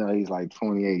 even though he's like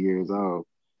 28 years old,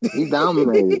 he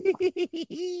dominated.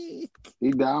 He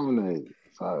dominated.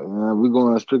 So we're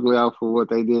going strictly out for what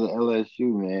they did at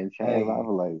LSU, man. Chad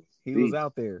Lavallee. He was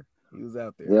out there.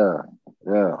 Yeah.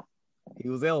 He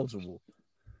was eligible.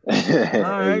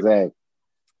 Exactly.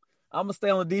 I'm gonna stay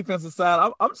on the defensive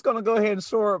side. I'm just gonna go ahead and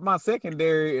shore up my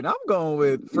secondary, and I'm going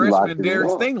with freshman Derek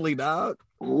Stingley, dog.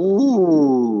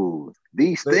 Ooh,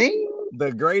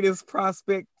 the greatest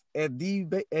prospect at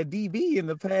DB in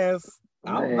the past.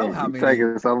 I don't know how many.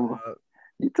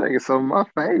 You taking some of my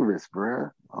favorites, bro.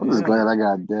 I'm just glad I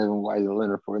got Devin White and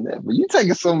Leonard Fournette, but you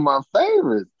taking some of my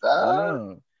favorites,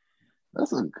 dog.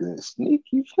 That's a good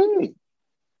sneaky pick.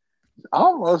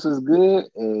 Almost as good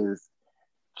as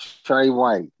Trey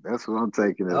White. That's what I'm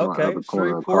taking as my other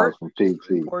corner across from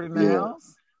PT.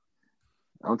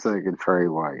 I'm taking Trey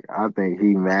White. I think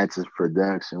he matches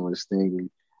production with Stingley.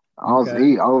 Also,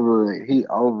 he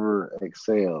over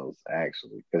excels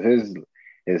actually because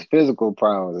his physical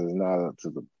problems is not up to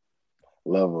the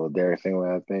level of Derek Stingley,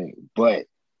 I think, but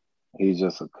he's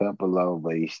just a cut below.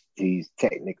 But he's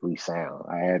technically sound.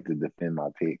 I had to defend my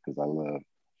pick because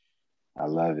I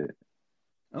love it.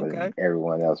 But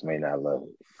everyone else may not love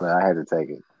it, but I had to take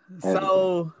it.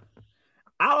 So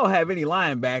I don't have any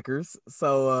linebackers,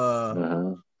 so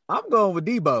I'm going with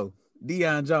Debo.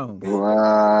 Deion Jones.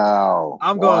 Wow.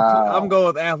 I'm going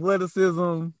with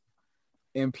athleticism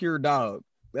and pure dog.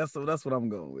 That's what I'm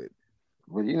going with.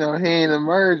 But he ain't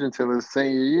emerged until his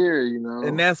senior year,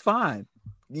 And that's fine.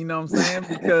 You know what I'm saying?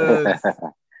 Because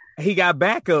he got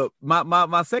backup.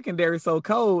 My secondary so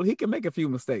cold, he can make a few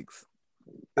mistakes.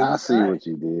 I see what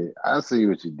you did.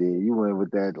 You went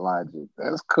with that logic.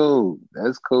 That's cool.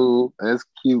 That's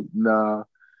cute. Nah.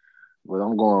 But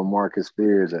I'm going Marcus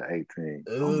Spears at 18.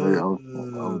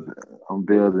 I'm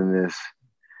building this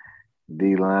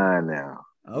D line now.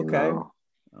 Okay.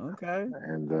 Okay.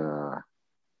 And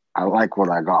I like what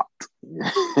I got.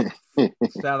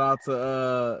 Shout out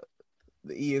to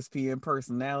the ESPN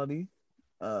personality.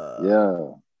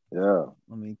 Yeah.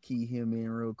 Let me key him in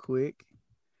real quick.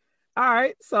 All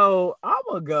right, so I'm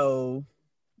gonna go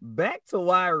back to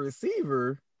wide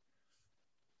receiver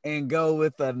and go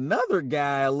with another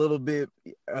guy a little bit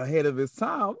ahead of his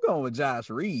time. I'm going with Josh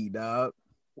Reed, dog.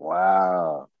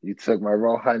 Wow, you took my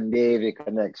Rohan David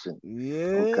connection.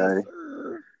 Yeah.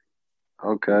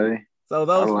 Okay. So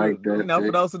those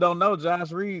for those who don't know,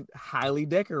 Josh Reed highly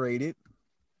decorated.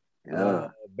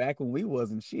 Yeah. Back when we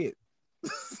wasn't shit.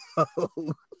 So,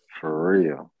 for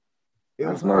real. It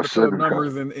was hard to put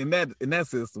numbers in that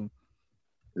system.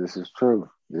 This is true.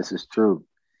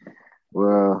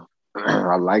 Well,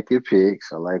 I like your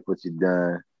picks. I like what you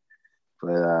done.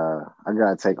 But I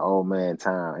gotta take old man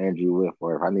time, Andrew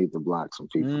Whitworth. I need to block some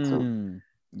people too.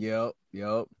 Yep.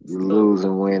 You lose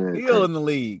and win. Still in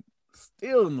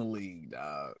the league,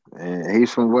 dog. And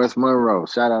he's from West Monroe.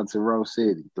 Shout out to Rose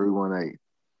City, 318.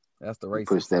 That's the racist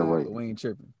push that way. We ain't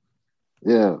tripping.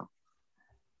 Yeah.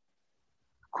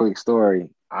 Quick story.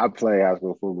 I play high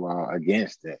school football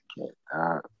against that kid.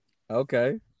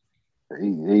 Okay.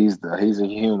 He's a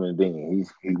human being.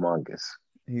 He's humongous.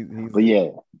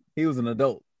 He was an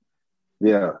adult.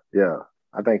 Yeah.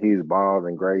 I think he's bald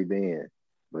and gray then.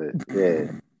 But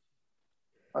yeah.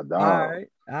 A dog. All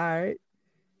right.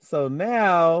 So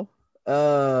now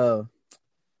let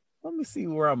me see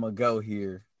where I'm gonna go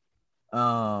here.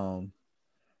 I'm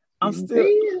still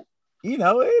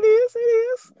it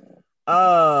is.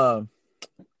 I'm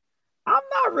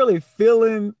not really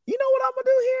feeling, you know what I'm gonna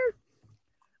do here?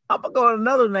 I'm gonna go with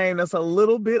another name that's a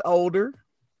little bit older.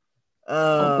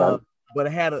 But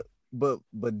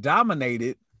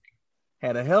dominated,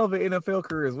 had a hell of an NFL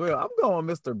career as well. I'm going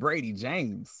Mr. Brady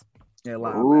James.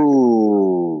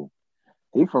 Ooh,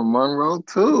 he from Monroe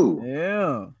too.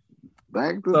 Yeah,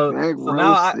 back to back.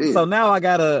 So now I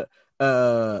got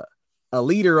a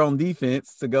leader on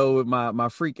defense to go with my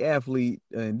freak athlete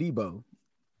and Debo.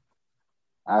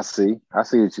 I see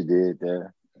what you did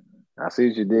there.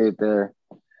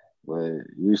 But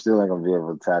you still ain't gonna be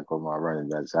able to tackle my running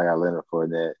backs. I got Leonard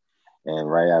Fournette, and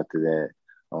right after that,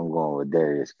 I'm going with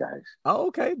Darius Guice. Oh,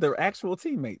 okay. They're actual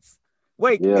teammates.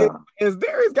 Wait, is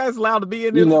Darius Guice allowed to be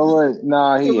in this? You know what?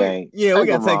 Nah, he ain't. Yeah, we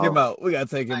gotta take him out. We gotta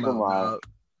take him out.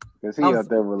 Because he out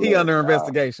there with he under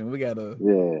investigation. We gotta.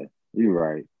 Yeah, you're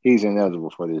right. He's ineligible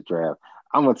for this draft.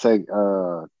 I'm gonna take.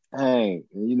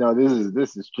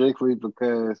 This is strictly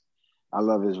because I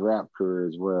love his rap career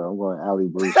as well. I'm going Ali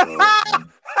Broussard.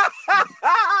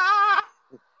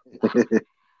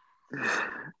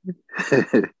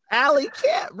 Alley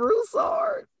Cat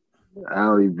Broussard.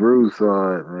 Ali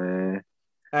Broussard, man.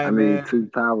 Hey, I need 2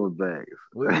 power bags.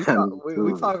 We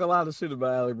talk a lot of shit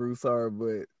about Ali Broussard,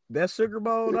 but that Sugar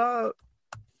Bowl, dog.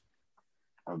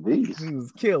 A beast. He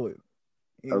was killing.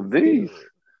 A beast.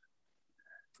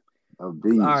 All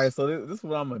right, so this is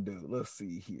what I'm gonna do. Let's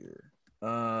see here.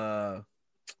 I'm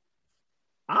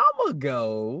gonna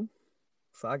go.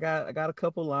 So I got a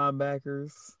couple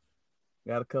linebackers,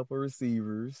 got a couple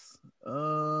receivers.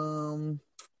 I'm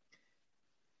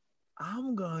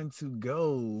going to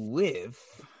go with.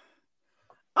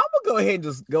 I'm gonna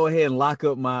go ahead and lock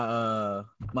up my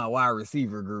my wide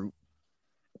receiver group,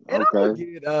 and I'm gonna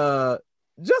get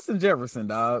Justin Jefferson,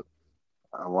 dog.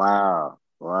 Wow.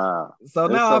 So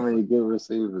there's now so many good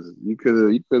receivers. You could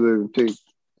have picked.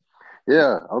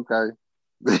 Yeah. Okay.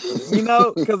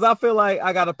 Because I feel like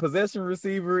I got a possession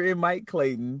receiver in Mike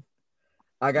Clayton.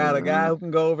 I got a guy who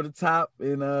can go over the top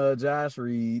in Josh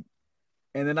Reed.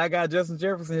 And then I got Justin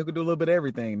Jefferson who can do a little bit of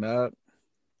everything, dog.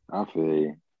 I feel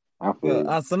you.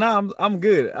 So now I'm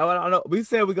good. I know we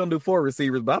said we're gonna do 4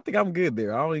 receivers, but I think I'm good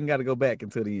there. I don't even got to go back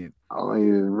until the end. I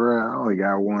only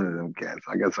got one of them cats.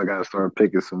 I guess I got to start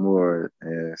picking some more.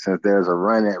 And since there's a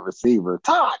run at receiver,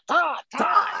 Todd.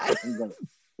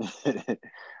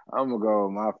 I'm gonna go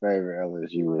with my favorite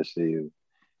LSU receiver,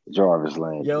 Jarvis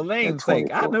Landry. Yo, namesake.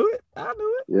 I knew it.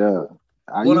 Yeah.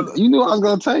 You knew I was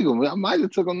gonna take him. I might have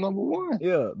took him number 1.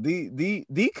 Yeah,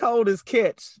 the coldest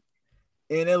catch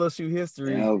in LSU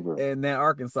history ever. in that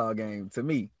Arkansas game. To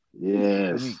me,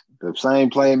 yes, the same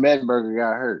play Mettenberger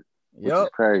got hurt, which is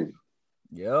crazy.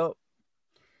 Yep.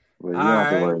 But you don't have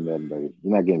to worry, Mettenberger.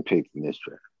 You're not getting picked in this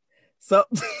draft. So.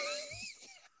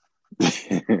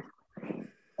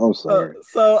 I'm sorry.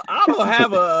 So I don't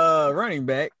have a running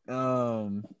back.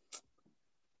 And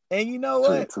you know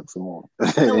what? Took some more.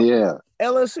 Yeah.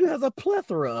 LSU has a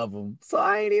plethora of them. So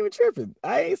I ain't even tripping.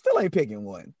 Still ain't picking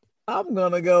one. I'm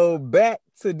going to go back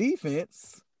to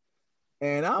defense.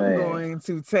 And I'm going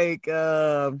to take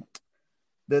the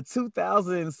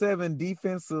 2007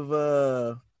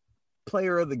 defensive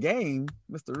player of the game,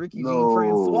 Mr. Ricky Jean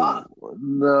Francois.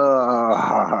 No.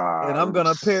 And I'm going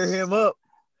to pair him up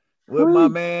with my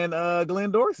man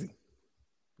Glenn Dorsey.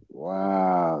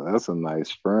 Wow, that's a nice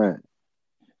front.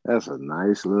 That's a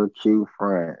nice little cute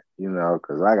front,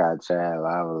 because I got Chad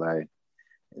Lavallee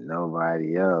and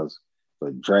nobody else.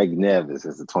 But Drake Nevis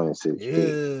is the 26th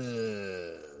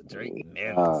pick. Drake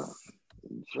Nevis.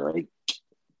 Drake.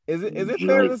 Is it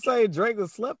fair to say Drake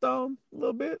was slept on a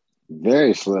little bit?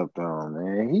 Very slept on,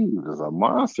 man. He was a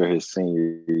monster his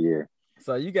senior year.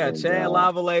 So you got Chad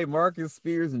Lavallee, Marcus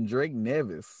Spears, and Drake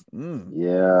Nevis.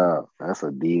 Yeah, that's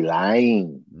a D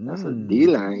line. That's a D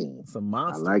line. Some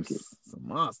monsters. I like it. Some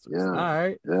monsters. Yeah. All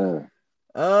right. Yeah.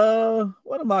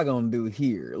 What am I gonna do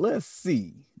here? Let's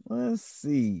see.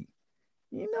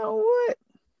 You know what?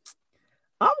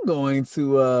 I'm going to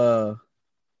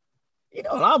you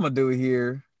know what I'm gonna do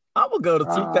here? I'm gonna go to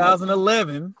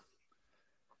 2011.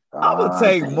 I'm gonna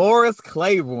take Morris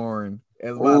Claiborne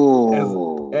as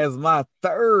my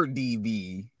third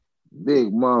DB.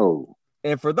 Big Mo.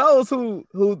 And for those who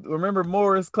remember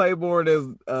Morris Claiborne as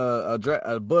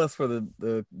a bust for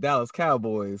the Dallas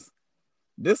Cowboys,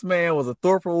 this man was a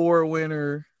Thorpe Award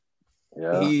winner.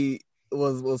 Yeah. He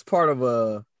was part of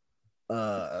a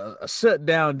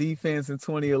shutdown defense in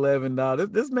 2011.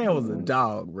 Dog. This man was a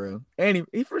dog, bro. And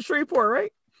he from Shreveport,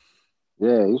 right?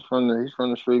 Yeah, he's from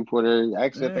the Shreveport area.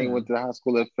 Actually, I think he went to high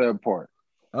school at Fairport.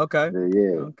 Okay.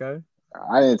 Yeah. Okay.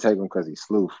 I didn't take him because he's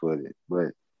slew-footed,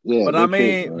 but yeah. But I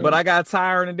mean, but I got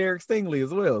Tyron and Derek Stingley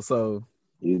as well. So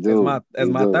you do as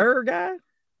my third guy.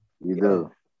 You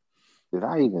do. Did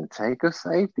I even take a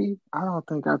safety? I don't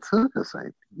think I took a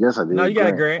safety. Yes, I did. No, you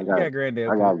got Grant. You got Grant.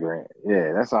 I got Grant.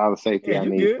 Yeah, that's all the safety I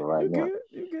need for right now.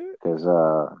 You good? Because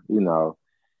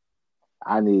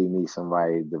I need me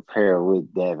somebody to pair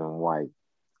with Devin White,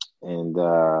 and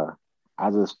I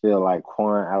just feel like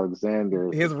Quan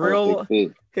Alexander is his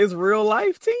real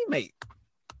life teammate.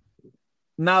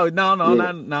 No,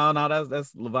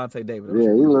 that's Levante David.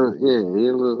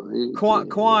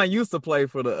 Quan used to play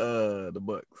for the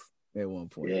Bucks at one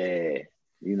point. Yeah,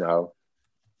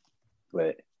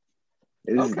 but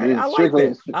I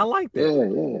like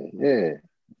that. Yeah.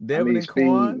 Devin and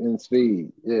Quan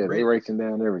speed. Yeah, they racing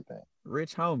down everything.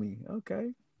 Rich homie.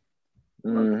 Okay.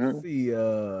 Mm-hmm. Let's see.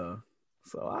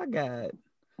 So I got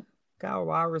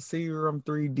wide receiver. I'm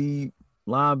 3 deep.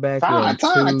 Linebacker.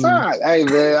 Todd. Hey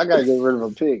man, I gotta get rid of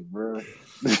a pick, bro.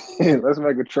 Let's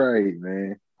make a trade,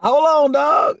 man. Hold on,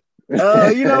 dog.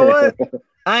 You know what?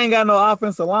 I ain't got no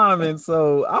offensive lineman,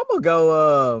 so I'm gonna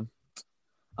go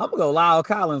Lyle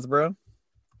Collins, bro.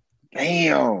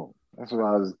 Damn. That's what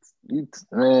I was.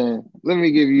 Man, let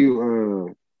me give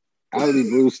you Ali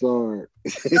Broussard.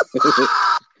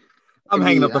 I'm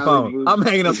hanging up the phone. I'm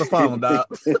hanging up the phone, dog.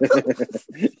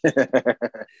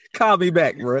 Call me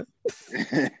back, bro.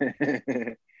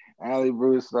 Ali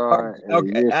Broussard and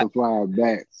a year supply of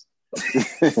bats.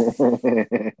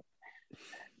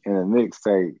 And a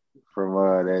mixtape from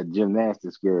that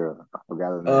gymnastics girl. I forgot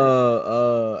her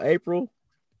name. April.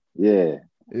 Yeah.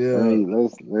 Yeah.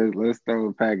 Let's throw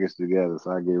a package together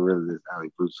so I get rid of this Ali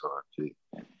Broussard shit.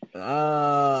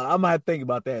 I might think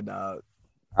about that, dog.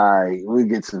 All right, we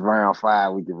get to round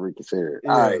 5, we can reconsider it.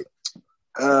 Yeah.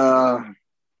 All right.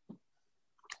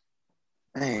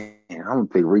 Man, I'm gonna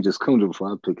pick Regis Kunda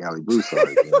before I pick Ali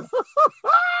Broussard.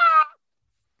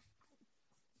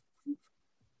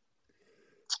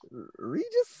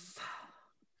 Regis?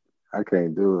 I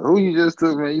can't do it. Who you just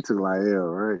took, man? You took Lyle,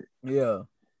 right? Yeah.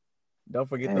 Don't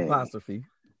forget the apostrophe.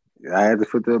 I had to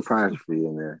put the apostrophe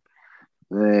in there.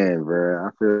 Man, bro,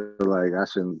 I feel like I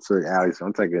shouldn't have took Ali, so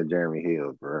I'm taking Jeremy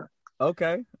Hill, bro.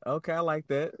 Okay, I like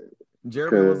that.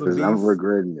 Jeremy was a beast. I'm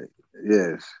regretting it.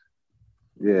 Yes.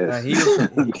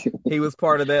 He was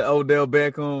part of that Odell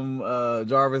Beckham,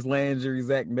 Jarvis Landry,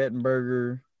 Zach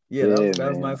Mettenberger. Yeah, that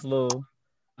was nice little.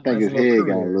 I think his head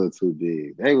got a little too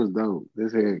big. They was dope.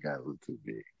 His head got a little too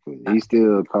big, but he's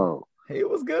still cold. He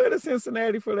was good at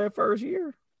Cincinnati for that first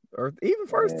year, or even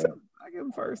first two. I give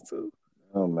him first two.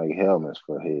 I don't make helmets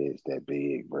for heads that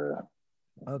big, bro.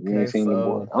 Okay, you ain't seen the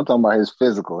boy. so I'm talking about his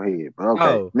physical head. But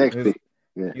okay, next pick.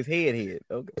 Yeah. His head.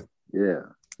 Okay. Yeah.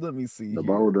 Let me see. The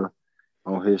boulder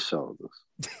on his shoulders.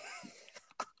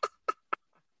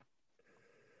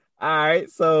 All right,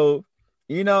 so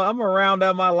I'm gonna round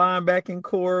out my linebacking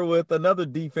core with another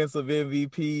defensive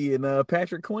MVP and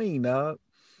Patrick Queen, dog.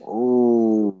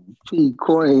 Oh, P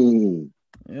Queen.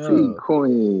 Yeah. P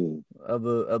Queen. Of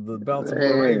the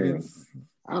Baltimore Ravens.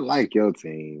 I like your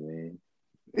team, man.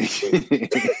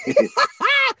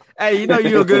 Hey,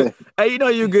 you're a good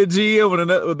GM with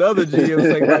the other GM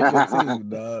say like your team,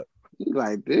 dog. You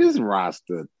like this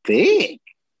roster thick.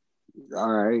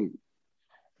 All right.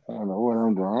 I don't know what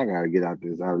I'm doing. I gotta get out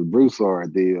this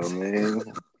Broussard deal, man.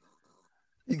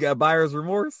 You got buyer's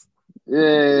remorse?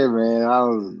 Yeah, man. I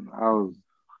was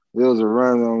there was a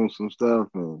run on some stuff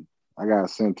and I got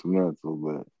sentimental,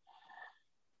 but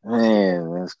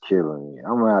man, that's killing me.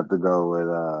 I'm gonna have to go with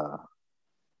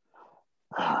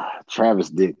Travis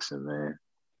Dixon, man.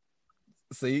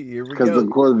 See, here we go. Because the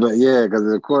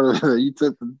quarterback, you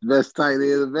took the best tight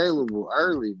end available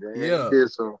early, man. Yeah.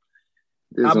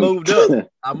 I moved up.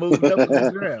 I moved up in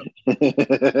the draft.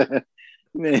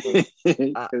 Man,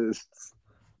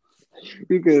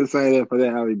 you could have signed up for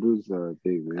that Howie Broussard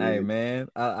thing, man. Hey, man,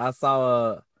 I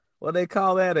saw what they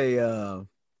call that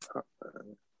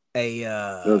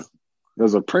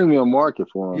there's a premium market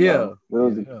for him. Yeah, you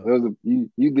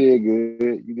did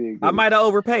good. You did good. I might have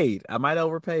overpaid.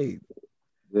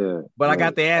 Yeah, but I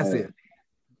got the asset.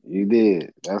 You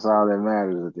did. That's all that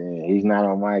matters at the end. He's not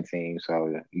on my team,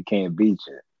 so he can't beat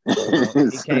you.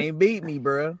 He can't beat me,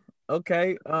 bro.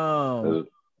 Okay. Rohan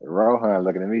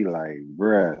looking at me like,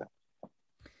 bruh.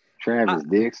 Travis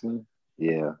Dixon.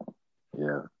 Yeah.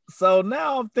 So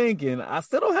now I'm thinking, I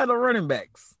still don't have the running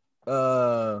backs.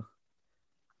 And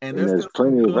there's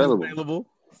plenty available.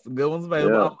 Some good ones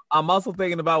available. Yeah. I'm also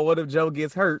thinking about what if Joe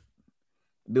gets hurt?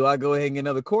 Do I go ahead and get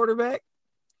another quarterback?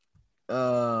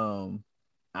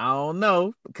 I don't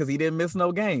know because he didn't miss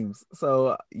no games.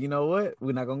 So you know what?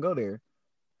 We're not gonna go there.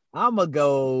 I'm gonna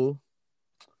go.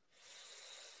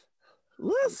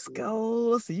 Let's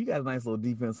go. Let's see. You got a nice little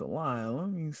defensive line. Let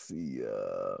me see.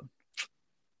 I'm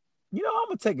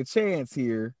gonna take a chance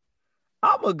here.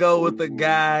 I'm gonna go with the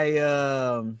guy.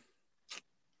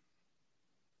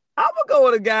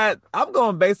 I'm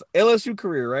going based LSU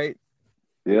career, right?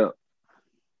 Yeah.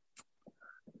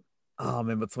 Oh, I'm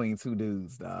in between two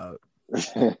dudes, dog.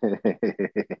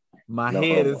 My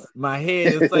head is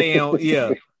saying,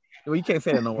 yeah. Well, you can't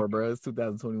say that no more, bro. It's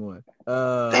 2021.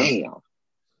 Damn.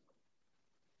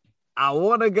 I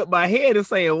want to go. My head is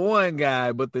saying one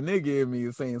guy, but the nigga in me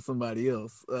is saying somebody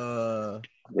else. There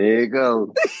you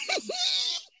go.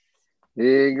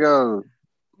 There you go.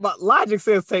 But logic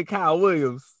says take Kyle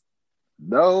Williams.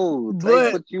 No,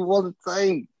 take what you want to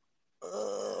take.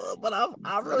 But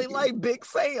I really like Big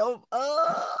Sam.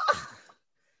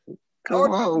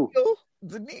 Come on.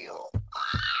 Daniil.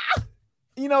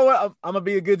 You know what? I'm gonna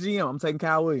be a good GM. I'm taking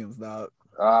Kyle Williams, dog.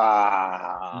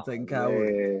 I'm taking Kyle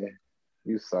Williams.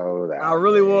 You sold out. I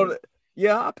really want it.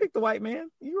 Yeah, I picked the white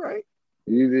man. You right.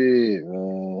 You did,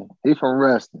 man. He from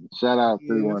Reston. Shout out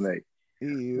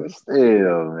 318. But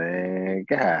still, man.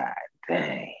 God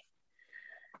dang.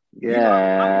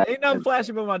 Yeah. Ain't nothing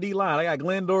flashy about my D line. I got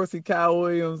Glenn Dorsey, Kyle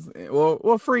Williams.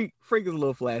 Well, Freak is a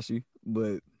little flashy,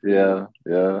 but yeah.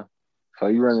 So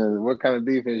you running what kind of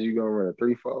defense you gonna run? A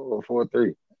 3-4 or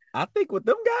 4-3? I think with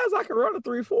them guys, I can run a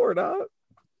 3-4, dog.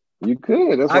 You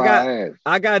could. That's why I asked.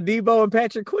 I got Debo and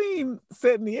Patrick Queen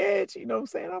setting the edge. You know what I'm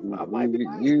saying? I might be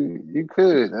nice. You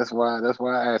could. That's why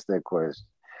I asked that question.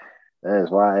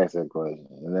 That's why I asked that question.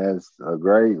 And that's a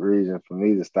great reason for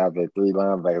me to stop at 3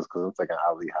 linebackers because I'm taking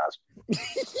Ali Hospital.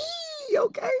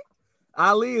 Okay.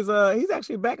 Ali is he's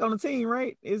actually back on the team,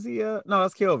 right? Is he no,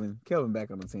 that's Kelvin. Kelvin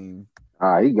back on the team.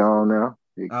 He gone now.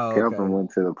 Kelvin went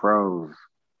to the pros.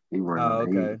 He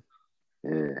running. Okay.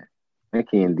 Yeah. I think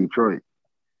he in Detroit.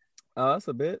 Oh, that's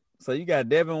a bit. So you got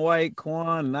Devin White,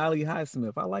 Quan, and Ali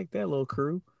Highsmith. I like that little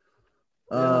crew.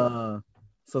 Yeah.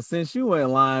 So since you went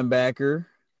linebacker,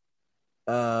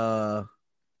 man,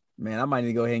 I might need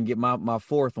to go ahead and get my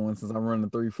fourth one since I'm running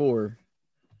 3-4.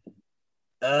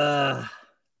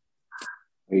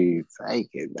 You take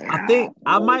it, man. I think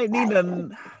I might need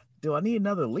do I need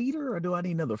another leader or do I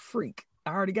need another freak?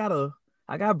 I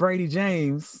got Brady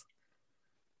James.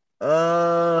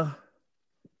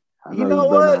 You know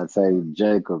what? Not say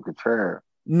Jacob Contreras.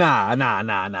 Nah.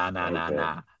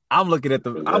 I'm looking at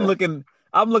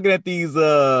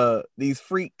these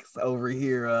freaks over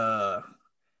here.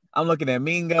 I'm looking at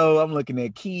Mingo. I'm looking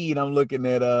at Key, and I'm looking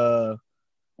at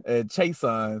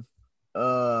Chason.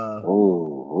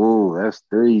 Oh, that's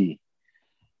 3.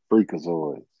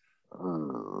 Freakazoids.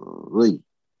 Lee.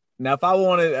 Now, if I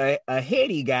wanted a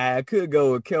heady guy, I could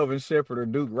go with Kelvin Sheppard or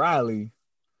Duke Riley.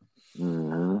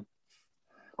 Mm-hmm.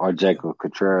 Or Jacob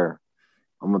Couture.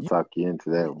 I'm gonna talk you into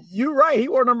that one. You're right. He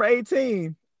wore number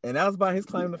 18, and that was about his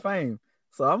claim to fame.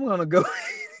 So I'm gonna go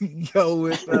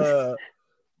with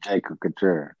Jacob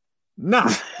Couture. Nah.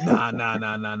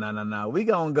 We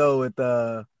gonna go with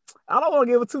I don't want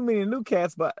to give it too many new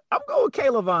cats, but I'm going with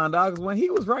Caleb Vaughn, dogs. When he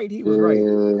was right, he was right.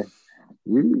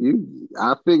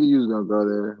 I figured you was gonna go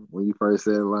there when you first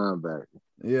said linebacker.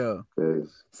 Yeah.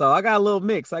 So I got a little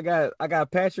mix. I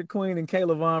got Patrick Queen and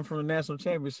Caleb Vaughn from the national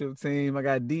championship team. I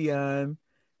got Dion,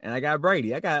 and I got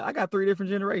Brady. I got 3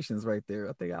 different generations right there.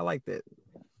 I think I like that.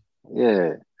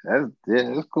 Yeah,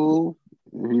 that's cool.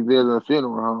 If you build a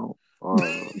funeral home.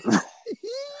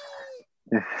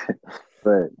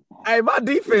 But hey, my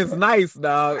defense nice,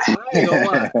 dog. I ain't gonna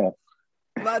lie.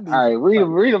 All right,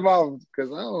 read them off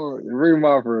because I don't read them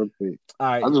off real quick. All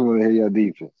right, I just want to hear your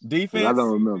defense. Defense. I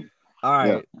don't remember. All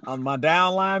right, on my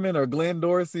down linemen are Glenn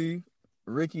Dorsey,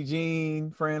 Ricky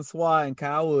Jean, Francois, and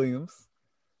Kyle Williams.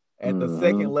 At the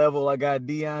second level, I got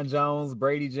Deion Jones,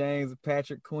 Brady James,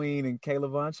 Patrick Queen, and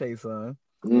Caleb Von Chason.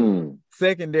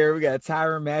 Secondary, we got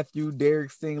Tyrann Mathieu, Derek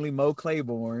Stingley, Mo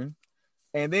Claiborne.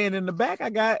 And then in the back, I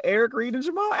got Eric Reed and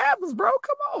Jamal Adams, bro.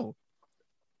 Come on.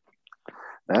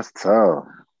 That's tough.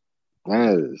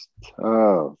 That is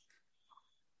tough.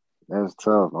 That's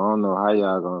tough. I don't know how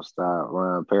y'all gonna stop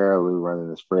Ryan Parallel running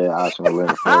the spread option with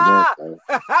Leonard Fournette.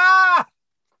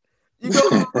 You go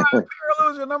with Ryan Parallel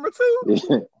as your number 2?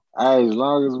 Yeah. Hey, as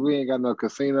long as we ain't got no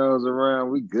casinos around,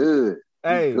 we good.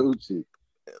 Hey, Gucci.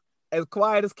 As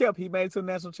quiet as kept, he made it to the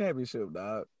national championship,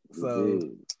 dog. So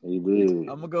he did. I'm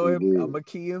gonna go ahead. I'm gonna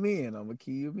key him in.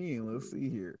 Let's see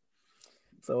here.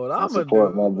 So what I'm gonna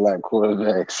support do? My black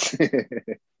quarterbacks.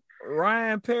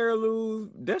 Ryan Parallel,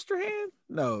 Destrehan?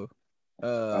 No.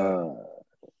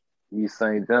 East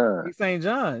St. John. East St.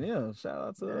 John, yeah. Shout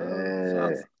out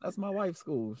to that's my wife's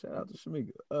school. Shout out to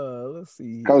Shamika. Let's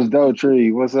see. Coach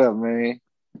Dotree, what's up, man?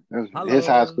 That's his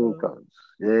high school coach.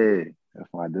 Yeah, that's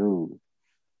my dude.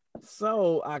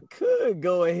 So I could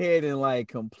go ahead and like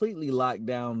completely lock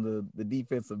down the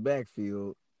defensive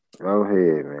backfield. Go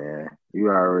ahead, man. You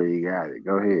already got it.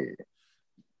 Go ahead.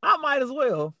 I might as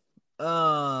well.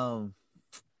 No.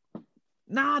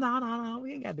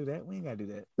 We ain't gotta do that.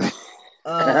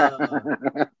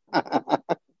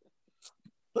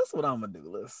 That's what I'm gonna do.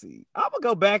 Let's see. I'm gonna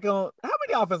go back on how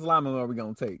many offensive linemen are we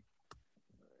gonna take?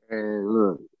 And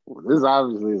look, this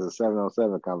obviously is a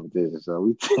 7-on-7 competition, so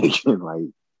we taking like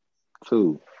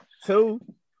 2. 2?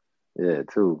 Yeah,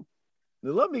 2.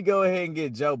 Now let me go ahead and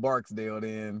get Joe Barksdale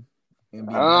then.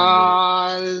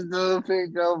 This dude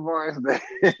picked Joe Barksdale.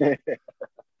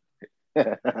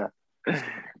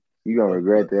 You gonna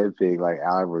regret that pick like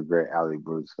I regret Alec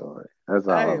Bruce. So that's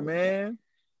all. Hey man,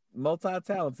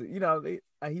 multi-talented. You know,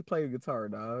 he played guitar,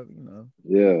 dog. You know.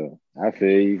 Yeah, I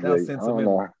feel you. That was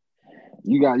sentimental. I don't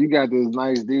know. You got this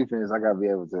nice defense. I gotta be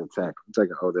able to attack. I'm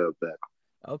taking Odell Beckham.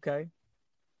 Okay.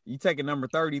 You taking number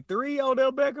 33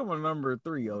 Odell Beckham or number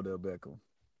 3 Odell Beckham?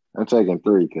 I'm taking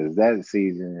 3 because that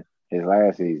season, his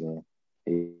last season,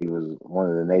 he was one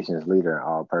of the nation's leader in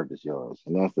all-purpose yards,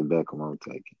 and that's the Beckham I'm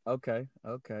taking. Okay.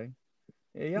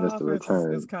 Yeah, your offense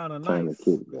is kind of nice.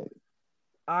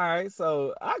 All right,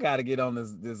 so I got to get on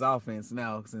this offense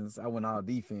now since I went all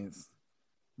defense.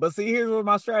 But see, here's where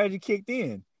my strategy kicked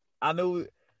in. I knew,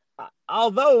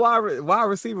 although wide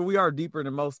receiver, we are deeper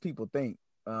than most people think.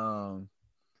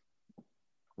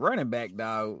 Running back,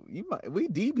 dog, we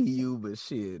DBU, but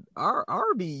shit, our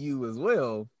RBU as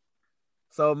well.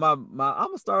 So I'm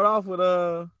gonna start off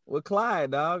with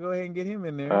Clyde, dog. Go ahead and get him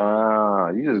in there.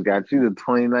 You just got you the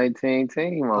 2019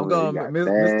 team. I'm going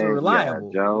Mr. Reliable.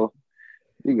 You got Joe.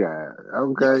 You got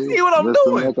okay. You see what I'm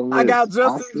doing? I got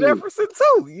Justin Jefferson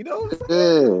too. You know what I'm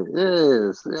saying?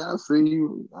 Yeah. See, I see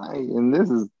you. And this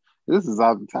is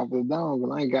off the top of the dome,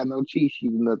 and I ain't got no cheat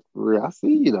sheet or nothing for real. I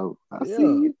see you though. I see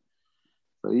you.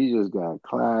 So you just got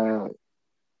Clyde,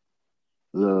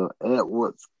 the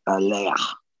Edwards, Allaire.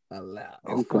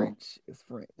 It's French.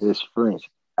 It's French.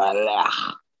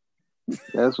 Allaire.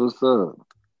 That's what's up.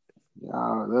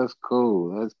 Y'all, that's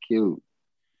cool. That's cute.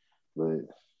 But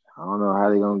I don't know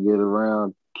how they gonna get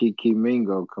around Kiki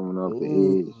Mingo coming off the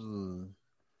edge.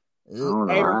 I don't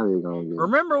know how they gonna get.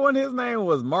 Remember when his name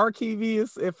was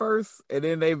Markevius at first, and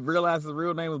then they realized his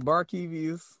real name was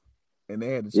Barkevius, and they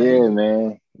had to change it? Yeah,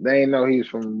 man. They ain't know he was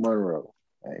from Monroe.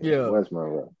 West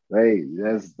Monroe.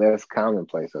 That's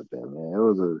commonplace up there, man. It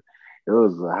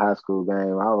was a high school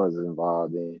game I was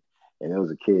involved in, and there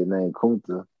was a kid named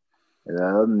Kunta, And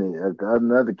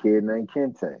another kid named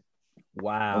Kente. On the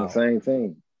Wow. same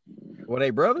team. Were they On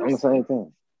the brothers? same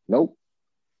team. Nope.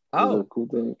 It was Oh, a cool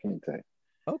thing, Kente.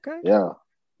 okay. Yeah.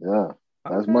 Yeah.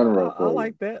 That's Okay. Monroe I for you.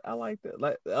 like that. I like that.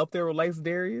 Like up there with Lace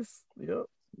Darius. Yep.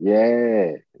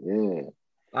 Yeah. Yeah. All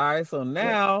right. So Yeah.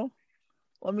 now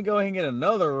let me go ahead and get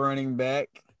another running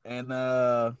back. And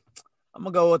I'm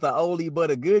gonna go with the oldie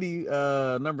but a goodie,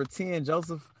 number 10,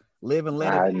 Joseph Live and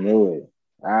Let It I knew it.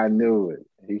 I knew it.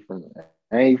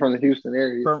 Ain't he from the Houston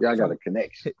area? Y'all got a from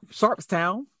connection.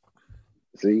 Sharpstown.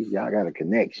 See, y'all got a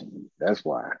connection. That's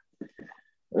why.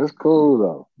 That's cool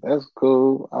though. That's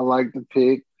cool. I like the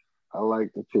pick. I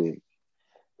like the pick.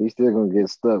 He's still gonna get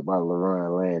stuck by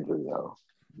LaRon Landry though.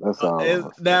 That's all I'm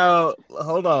gonna say. Now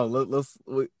hold on.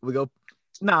 We go.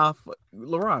 Nah,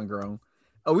 LeBron grown.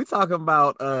 Are we talking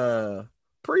about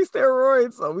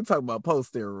pre-steroids or are we talking about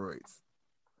post-steroids?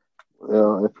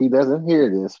 Well, if he doesn't hear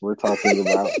this, we're talking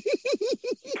about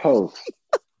post.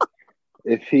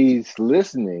 If he's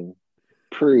listening,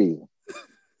 pre.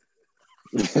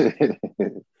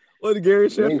 What did Gary You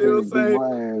ain't Sheffield finna beat say? my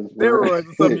ass, bro. Steroids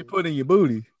are something you put in your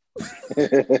booty. I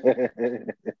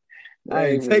I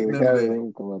ain't ain't take finna none of have that.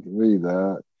 him come after me,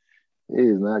 dog. He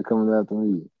is not coming after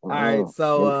me. All right,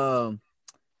 so Nope.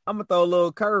 I'm gonna throw a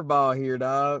little curveball here,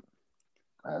 dog.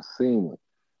 I seen it.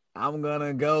 I'm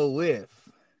gonna go with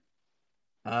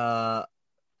uh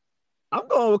I'm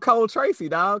going with Cole Tracy,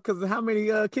 dog, because how many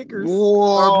kickers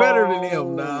are better than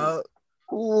him, Whoa. dog?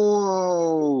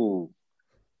 Whoa.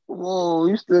 Whoa.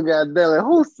 You still got Dele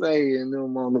Hussein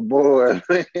them on the board.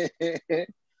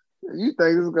 You think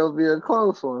this is gonna be a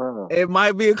close one, huh? It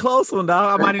might be a close one,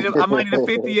 dog. I might need a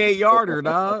 58 yarder,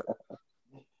 dog.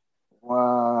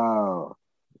 Wow.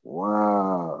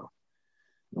 Wow.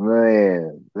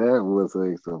 Man, that was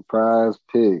a surprise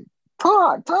pick.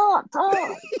 Todd.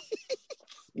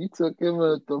 You took him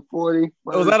at the 41st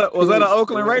Was that an pick,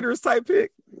 Oakland bro. Raiders type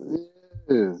pick?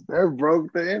 Yes, that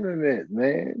broke the internet,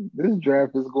 man. This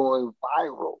draft is going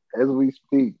viral as we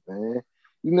speak, man.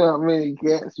 You know how many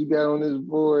cats you got on this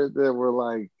board that were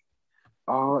like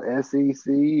all SEC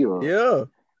or Yeah.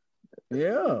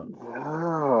 Yeah.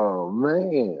 oh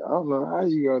man, I don't know how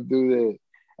you gonna do that.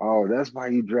 Oh, that's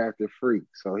why he drafted Freak,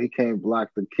 so he can't block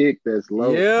the kick that's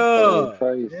low from Cole Yeah.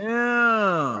 Trace.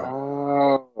 Yeah.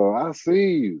 Oh, I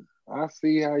see you. I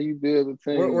see how you build a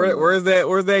team now. Where's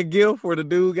that gift where the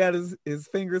dude got his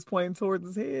fingers pointing towards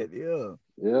his head? Yeah.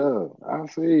 Yeah, I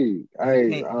see.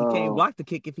 Hey, He can't block the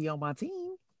kick if he on my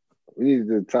team. we need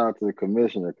to talk to the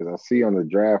commissioner because I see on the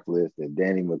draft list that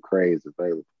Danny McCray is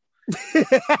available.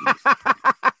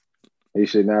 He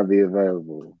should not be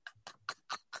available.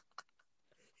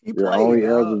 He You're played, only dog.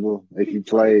 eligible if He you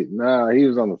played. played. Nah, he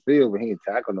was on the field, but he ain't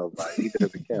tackle nobody. He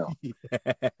doesn't count.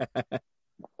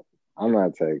 I'm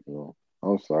not taking him.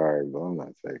 I'm sorry, but I'm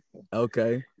not taking him.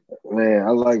 Okay. Man, I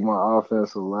like my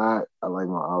offense a lot. I like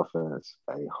my offense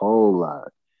a whole lot.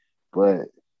 But,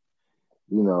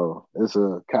 it's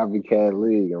a copycat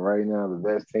league. And right now, the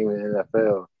best team in the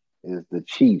NFL is the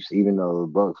Chiefs, even though the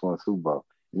Bucks won Super Bowl.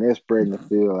 And they're spreading the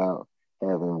field out,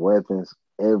 having weapons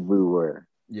everywhere.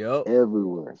 Yep.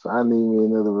 Everywhere. So I need me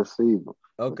another receiver. With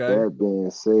Okay. that being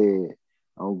said,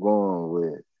 I'm going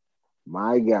with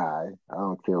my guy. I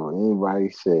don't care what anybody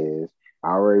says.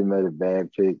 I already made a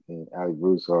bad pick in Alex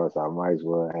Broussard, so I might as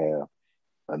well have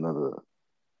another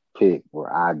pick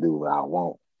where I do what I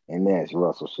want, and that's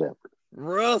Russell Shepard.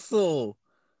 Russell,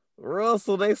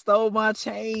 they stole my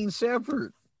chain,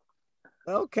 Shepard.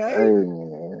 Hey Okay.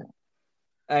 man,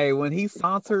 Hey, when he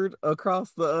sauntered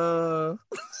across the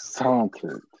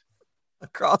sauntered,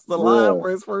 across the line bruh. for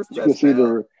his first You can see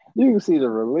touchdown. the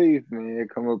relief, man,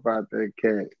 come up out that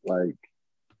cat. Like,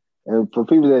 and for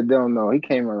people that don't know, he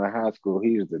came out of high school.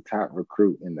 He was the top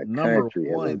recruit in the Number country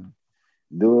as a one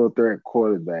dual threat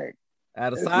quarterback.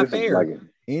 out of This is Cy-Fair like a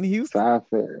in Houston.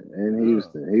 Cy-Fair in Yeah.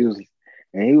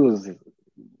 Houston.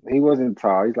 He wasn't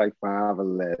tall. He's like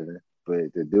 5'11",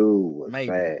 but the dude was Maybe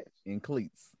fast. in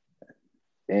cleats.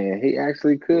 And he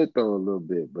actually could throw a little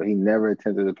bit, but he never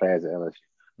attempted to pass at LSU.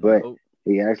 But Nope.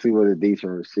 he actually was a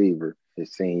decent receiver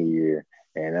his senior year,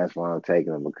 and that's why I'm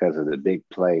taking him because of the big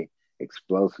play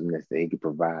explosiveness that he could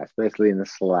provide, especially in the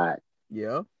slot.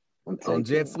 Yeah. I'm On taking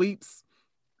jet him. sweeps.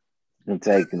 I'm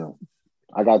taking him.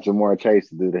 I got Jamar Chase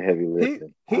to do the heavy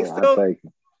lifting. He's I still take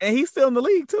him. and he's still in the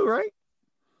league too, right?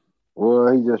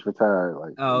 Well, he just retired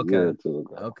like Oh, a year okay. or two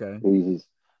ago. Okay. He's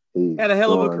Had a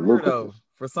hell of a going career lucrative. though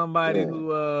for somebody Yeah,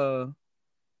 who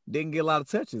didn't get a lot of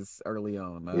touches early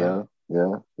on. yeah.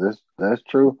 That's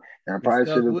true. And I He probably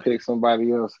should stuck have with it. picked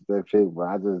somebody else at that pick, but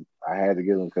I had to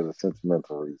get him because of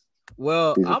sentimental reasons.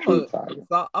 Well, He's a true Tiger.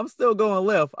 So I'm still going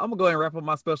left. I'm gonna go ahead and wrap up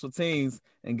my special teams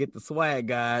and get the swag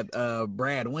guide,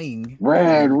 Brad Wing.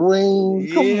 Brad Wing,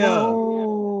 come Yeah.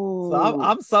 on. So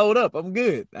I'm sold up. I'm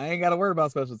good. I ain't got to worry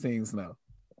about special teams now.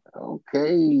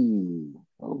 Okay.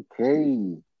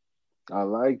 I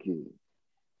like it.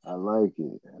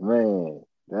 Man.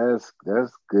 That's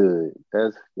good.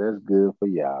 That's good for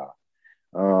y'all.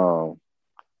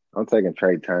 I'm taking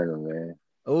Trey Turner, man.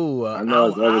 Oh, I know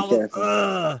it's other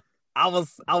cats. I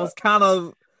was kind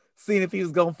of seeing if he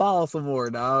was gonna fall some more,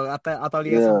 dog. I thought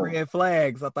he had some red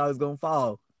flags. I thought he was gonna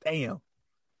fall. Damn.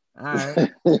 All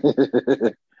right.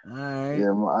 All right.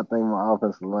 Yeah, I think my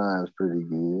offensive line is pretty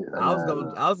good. I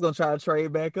was gonna try to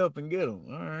trade back up and get him.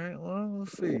 All right. Well, we'll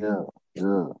see.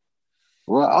 Yeah.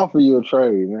 Well, I'll offer you a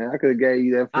trade, man. I could have gave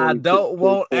you that. I don't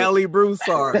want Allie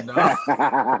Broussard, dog.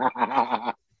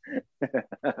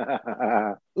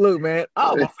 Look, man, I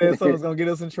almost said someone's gonna get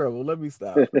us in trouble. Let me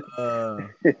stop.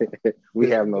 We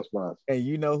have no sponsor. And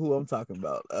you know who I'm talking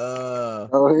about.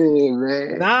 Oh yeah,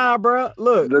 man. Nah, bro.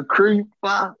 Look. The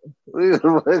creeper.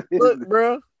 Look,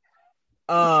 bro.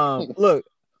 Look,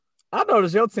 I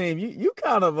noticed your team, you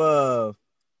kind of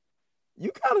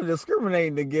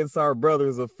discriminating against our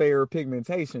brothers of fair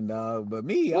pigmentation, dog. But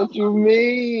me, what you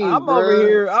mean? I'm over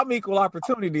here, I'm equal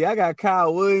opportunity. I got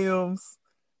Kyle Williams.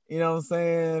 You know what I'm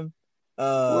saying?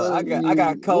 I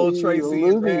got Cole Tracy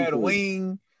and Brad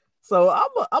Wing. So I'm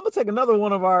gonna take another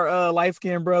one of our light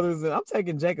skinned brothers, and I'm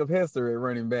taking Jacob Hester at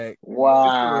running back. Wow,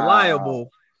 Mr.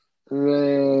 Reliable.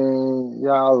 Man,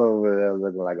 y'all over there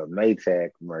looking like a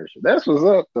Maytag commercial. That's what's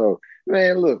up, though.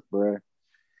 Man, look, bro.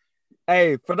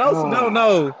 Hey, for those who don't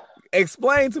know,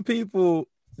 explain to people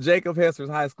Jacob Hester's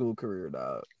high school career,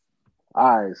 dog.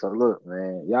 All right, so look,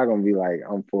 man, y'all gonna be like,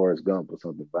 I'm Forrest Gump or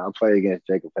something, but I played against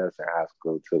Jacob Hester in high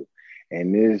school too.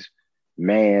 And this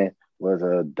man was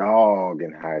a dog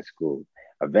in high school.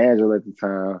 Evangel at the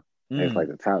time. It's like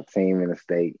the top team in the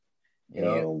state.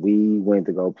 And we went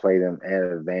to go play them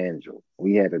at Evangel.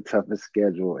 We had the toughest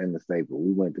schedule in the state, but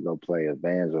we went to go play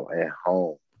Evangel at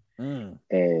home.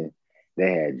 And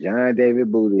they had John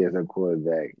David Booty as their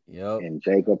quarterback and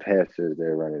Jacob Hester as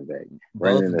their running back.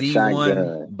 Running the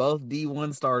shotgun. Both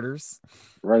D1 starters.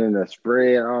 Running a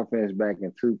spread offense back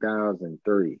in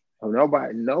 2003.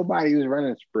 Nobody was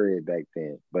running spread back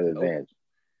then but Evangel.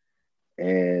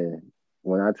 And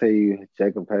when I tell you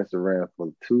Jacob Hester ran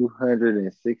for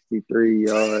 263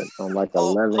 yards on like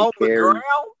 11 carries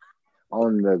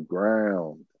on the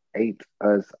ground, ate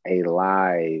us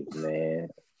alive, man.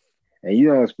 And you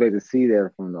don't expect to see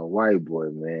that from the white boy,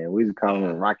 man. We just call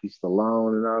him Rocky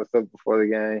Stallone and all that stuff before the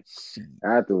game.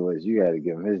 Afterwards, you got to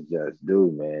give him his just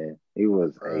due, man. He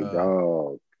was a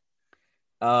dog.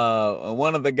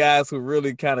 One of the guys who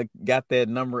really kind of got that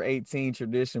number 18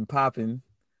 tradition popping.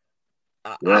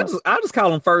 I just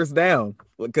call him first down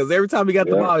because every time he got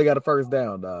the ball, he got a first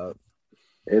down, dog.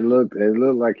 It looked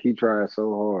like he tried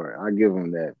so hard. I give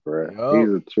him that, bro.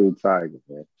 He's a true Tiger,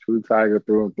 man. True Tiger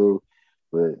through and through.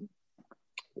 But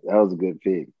that was a good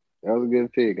pick. I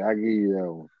give you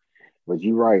that one. But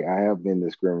you're right. I have been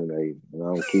discriminating, and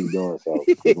I'm gonna keep doing so.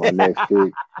 My next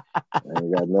pick, I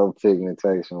ain't got no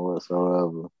pigmentation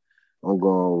whatsoever. I'm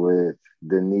going with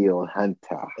Danielle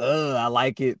Hunter. I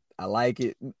like it.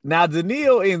 Now,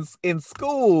 Danielle in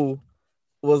school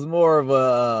was more of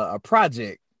a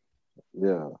project.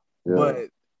 Yeah. But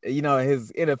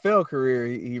his NFL career,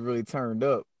 he really turned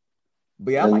up.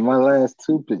 But yeah, my last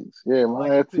two picks. Yeah, my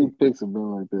last two picks have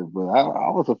been like that. But I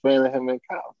was a fan of him in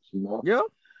college, Yeah.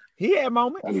 He had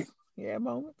moments.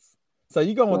 So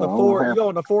you going with the 4? You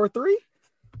going the 4-3?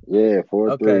 Yeah,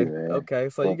 4-3, man. Okay.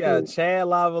 So you got Chad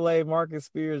Lavallee, Marcus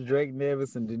Spears, Drake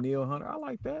Nevis, and Danielle Hunter. I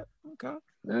like that. Okay.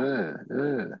 Yeah.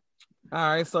 All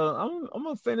right, so I'm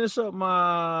gonna finish up let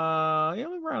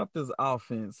me round up this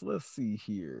offense. Let's see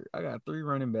here. I got 3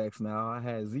 running backs now. I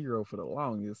had 0 for the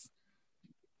longest.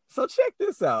 So check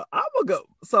this out. I'm gonna go.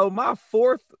 So my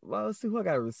fourth. Well, let's see who I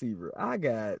got a receiver. I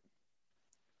got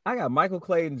Michael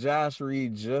Clayton, Josh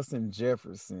Reed, Justin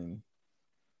Jefferson.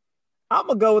 I'm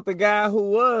gonna go with the guy who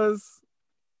was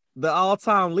the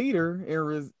all-time leader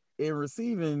in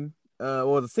receiving,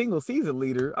 or the single season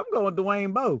leader. I'm going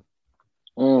Dwayne Bowe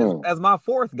as my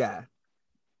fourth guy.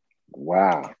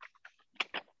 Wow,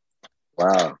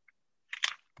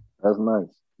 that's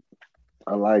nice.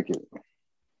 I like it.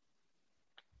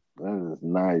 That is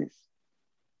nice.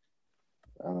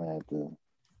 I'm gonna have to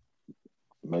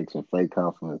make some fake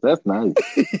compliments. That's nice.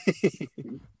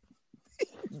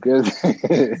 Cause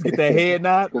get that head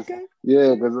nod. Okay.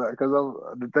 Yeah, because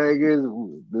the thing is,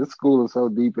 this school is so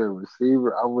deep at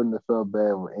receiver. I wouldn't have felt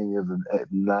bad with any of the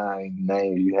 9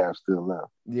 names you have still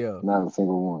left. Yeah, not a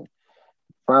single one.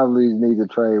 Probably need to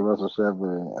trade Russell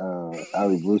Shepard and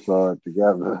Ali Broussard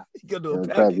together you gonna do a in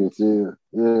a package. deal.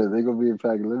 Yeah, they're gonna be a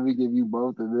package. Let me give you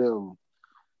both of them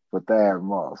for Thad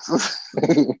Moss.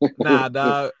 Nah,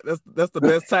 dog, that's the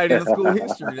best tight end in school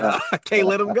history. Dog. I can't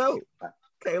let him go.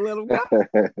 Can't let him go.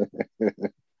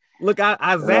 Look,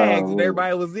 I zagged and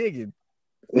everybody was zigging.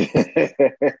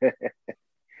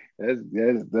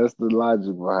 That's the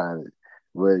logic behind it.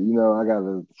 But I got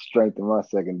to strengthen my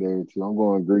secondary too. I'm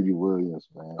going Greedy Williams,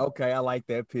 man. Okay, I like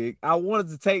that pick. I wanted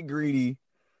to take Greedy,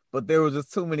 but there was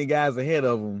just too many guys ahead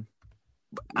of him.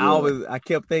 Yeah. I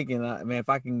kept thinking, man,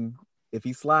 if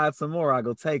he slides some more, I'll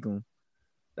go take him.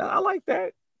 I like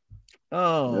that.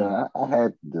 Yeah, I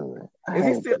had to do it.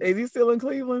 Is he still in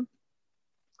Cleveland?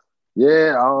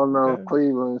 Yeah, I don't know if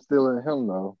Cleveland's still in him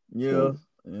though. Yeah.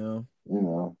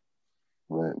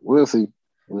 But we'll see.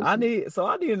 I need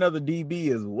another DB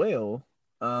as well.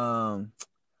 I'm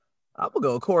gonna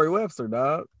go Corey Webster,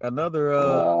 dog.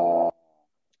 Another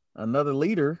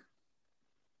leader.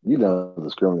 You don't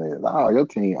discriminate. Oh, your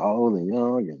team old and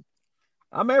young and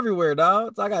I'm everywhere,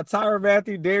 dog. So I got Tyrann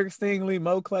Mathieu, Derek Stingley,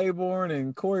 Mo Claiborne,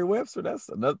 and Corey Webster. That's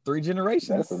another 3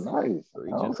 generations. That's nice. I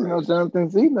don't see no Jonathan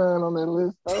Zenon on that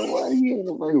list. Oh, why he ain't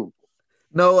available?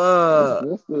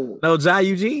 No Jai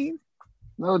Eugene.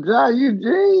 No Jai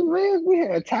Eugene, man. We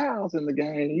had towels in the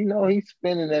game. He's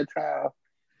spinning that towel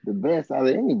the best out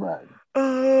of anybody.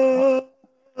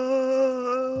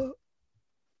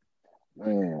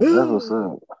 Man, that's what's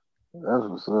up. That's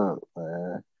what's up,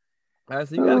 man. All right,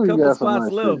 so you got a couple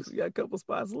spots left. You got a couple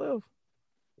spots left.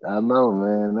 I know,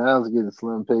 man. Now it's getting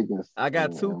slim pickings. I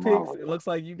got 2 picks. It looks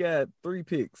like you got 3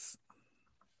 picks.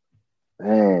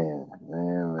 Man.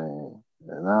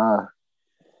 And I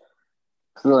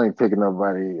still ain't picking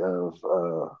nobody of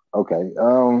okay.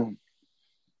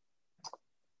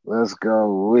 Let's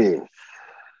go with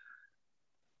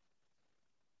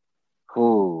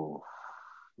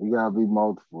you gotta be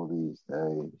multiple these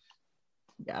days.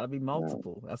 Gotta be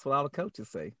multiple. Yeah. That's what all the coaches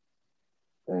say.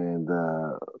 And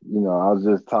I was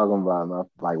just talking about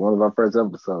like one of our first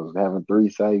episodes having 3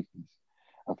 safeties.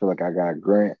 I feel like I got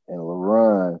Grant and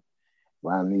LaRon, but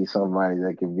I need somebody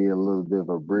that can be a little bit of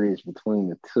a bridge between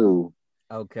the two.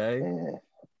 Okay. And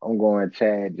I'm going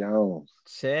Chad Jones.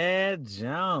 Chad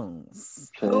Jones.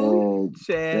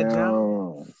 Chad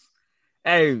Jones.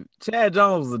 Hey, Chad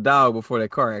Jones was a dog before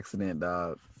that car accident,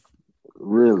 dog.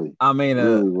 Really? I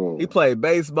mean, he played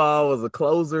baseball, was a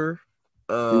closer.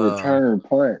 He returned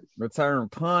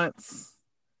punts.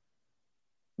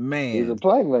 Man. He's a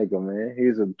playmaker, man.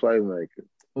 He's a playmaker.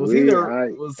 Was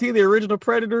he the original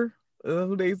Predator?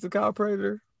 Who they used to call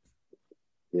Predator?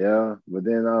 Yeah, but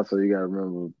then also you gotta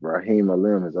remember Raheem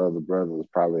Alim, his other brother, was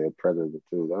probably a predator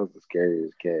too. That was the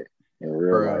scariest cat in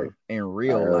real life. In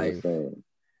real life.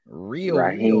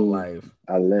 Raheem life.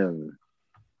 Alim.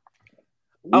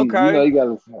 Okay. You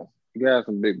gotta have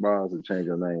some big balls to change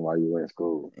your name while you were in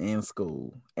school.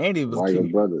 And he was while cute.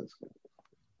 Your brothers.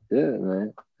 Yeah,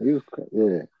 man. He was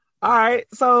yeah. All right,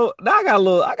 so now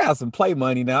I got some play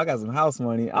money now. I got some house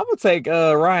money. I'm gonna take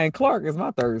Ryan Clark as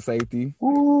my third safety.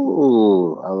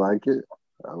 Ooh, I like it.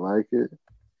 I like it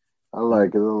a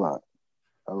lot.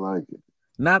 I like it.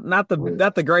 Not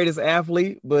the greatest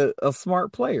athlete, but a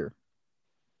smart player.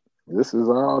 This is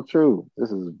all true.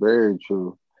 This is very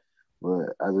true.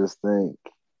 But I just think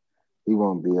he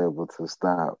won't be able to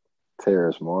stop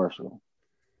Terrace Marshall.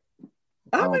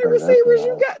 How many receivers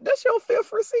you got? That's your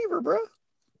 5th receiver, bro.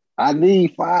 I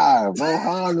need 5.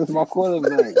 Rohan is my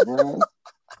quarterback, bro.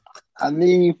 I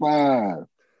need 5.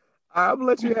 I'm gonna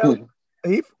let you have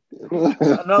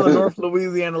another North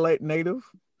Louisiana native.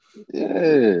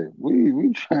 Yeah,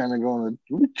 we trying to go.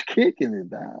 We kicking it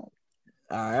down.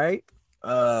 All right.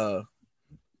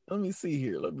 Let me see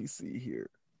here.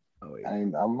 Oh, wait. I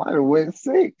might have went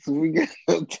 6. We got.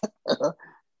 All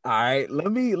right.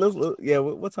 Let's look. Yeah.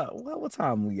 What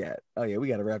time we got? Oh yeah, we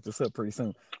got to wrap this up pretty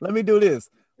soon. Let me do this.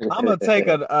 I'm gonna take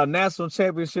a national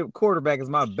championship quarterback as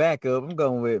my backup. I'm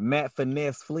going with Matt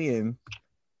Finesse Flynn.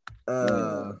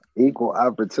 Equal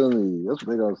opportunity. That's what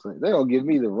they're gonna say. They're gonna give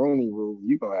me the Rooney rule.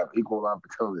 You're gonna have equal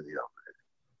opportunity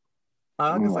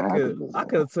I guess I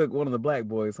could have took one of the black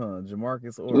boys, huh?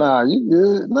 Jamarcus or Nah, you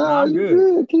good. Nah,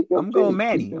 you good. I'm going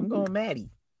Maddie.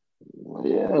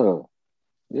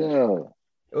 Yeah.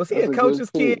 Was he a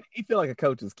coach's kid? He feel like a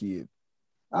coach's kid.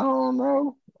 I don't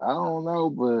know,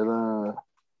 but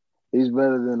he's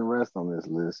better than the rest on this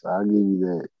list. I'll give you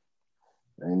that.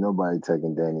 Ain't nobody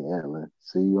taking Danny Etling.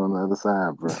 See you on the other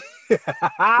side, bro.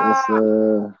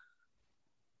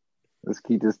 Let's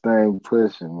keep this thing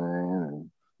pushing,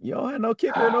 man. You don't have no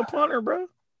kicker or no punter, bro.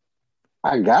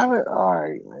 I got it. All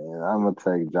right, man. I'm gonna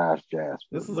take Josh Jasper.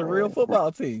 This is a real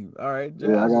football team. All right, Josh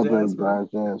I got to take Josh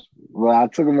Jasper. Well, I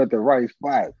took him at the right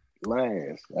spot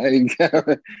last. I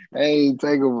ain't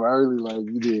take him early like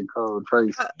you did Cole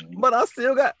Tracy. But I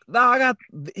still got.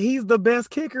 He's the best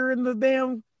kicker in the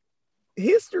damn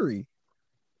history.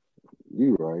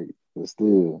 You right, but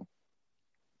still,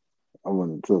 I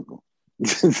wouldn't have took him.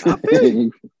 I feel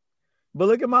you. But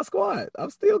look at my squad.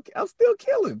 I'm still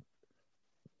killing.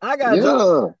 I got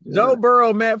Joe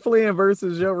Burrow, Matt Flynn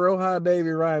versus Joe Rohan, Davey,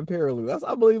 Ryan Perrilloux.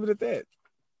 I believe it at that.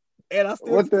 And I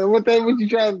still what you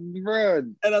trying to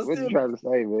run? And what you trying to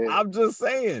say, man? I'm just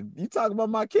saying. You talking about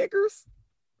my kickers?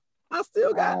 I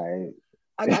still got.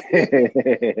 I got.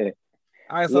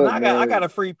 All right, so look, now I got a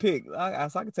free pick. So I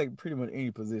can take pretty much any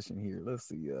position here. Let's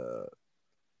see.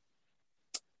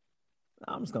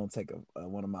 I'm just gonna take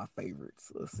one of my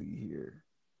favorites. Let's see here.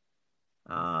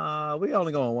 We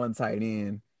only going one tight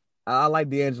end. I like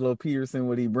D'Angelo Peterson,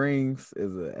 what he brings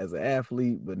as an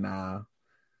athlete, but nah.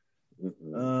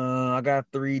 I got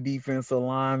 3 defensive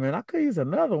linemen. I could use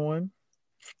another one.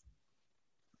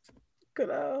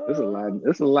 There's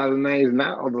a lot of names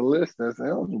not on the list that's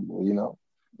eligible, you know.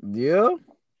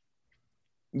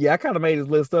 Yeah, I kind of made this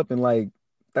list up in like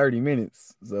 30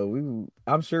 minutes. So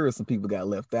I'm sure some people got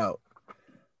left out.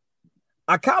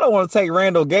 I kind of want to take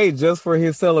Randall Gage just for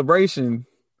his celebration.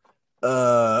 His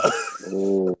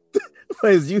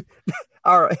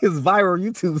viral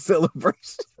YouTube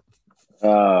celebration.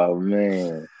 Oh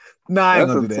man. Nah, I ain't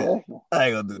gonna do that. I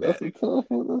ain't gonna do that. That's a tough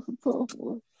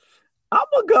one. I'm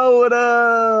gonna go with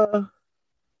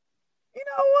you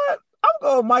know what? I'm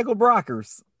gonna go with Michael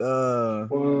Brockers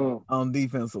on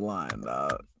defensive line,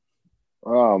 dog.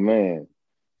 Oh man.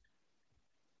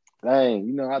 Dang,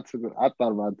 you know, I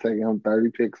thought about taking him 30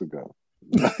 picks ago.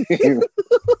 I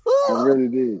really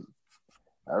did.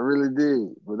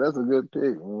 But that's a good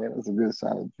pick, man. That's a good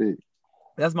solid pick.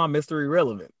 That's my mystery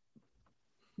relevant.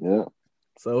 Yeah.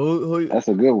 So who that's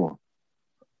a good one.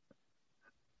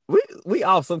 We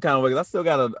off some kind of way. I still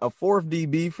got a fourth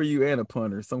DB for you and a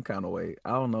punter some kind of way.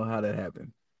 I don't know how that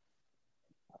happened.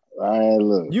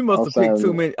 Look. You must have picked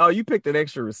too many. Oh, you picked an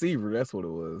extra receiver. That's what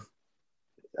it was.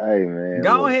 Hey man.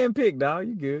 Go ahead and pick, dog.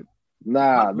 You good.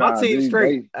 My team's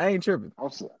straight. I ain't tripping.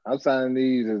 I'm signing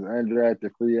these as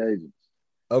undrafted free agents.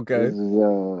 Okay. This is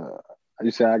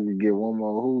you said I could get one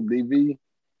more. Who, DB?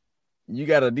 You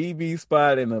got a DB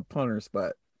spot and a punter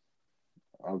spot.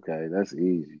 Okay, that's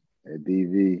easy. At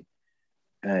DB,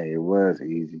 dang, it was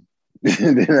easy.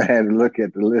 Then I had to look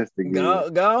at the list again.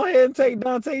 Go ahead and take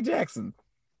Dante Jackson.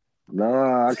 No,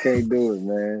 I can't do it,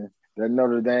 man. That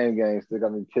Notre Dame game still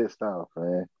got me pissed off,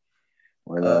 man.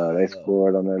 When they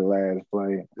scored on that last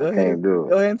play, I can't do it.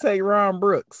 Go ahead and take Ron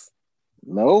Brooks.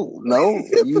 No,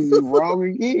 you wrong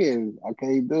again. I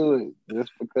can't do it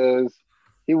just because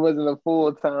he wasn't a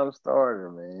full-time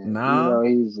starter, man. Nah.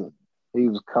 You know, he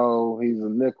was cold. He's a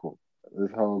nickel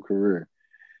his whole career.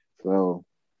 So,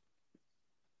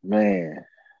 man,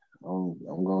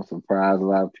 I'm gonna surprise a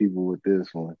lot of people with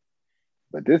this one.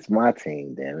 But this is my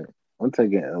team, damn it. I'm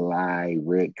taking Eli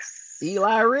Ricks.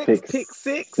 Pick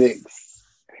six.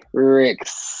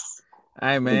 Ricks.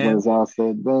 Hey, man. When it's all said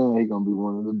and done, he's going to be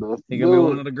one of the best. He's going to be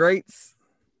one of the greats?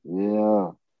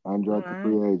 Yeah. Undrafted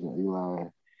free agent, Eli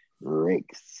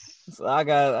Ricks. So I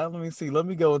got, let me see. Let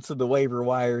me go into the waiver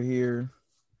wire here.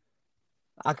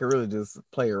 I could really just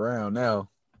play around now.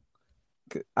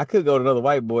 I could go to another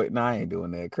white boy. No, I ain't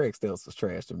doing that. Craig Stills was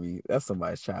trash to me. That's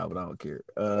somebody's child, but I don't care.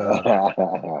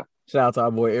 Shout out to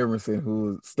our boy Emerson,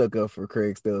 who stuck up for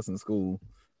Craig Stills in school.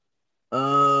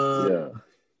 Yeah.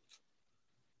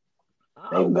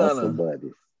 I'm gonna.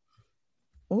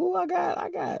 Oh, I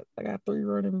got 3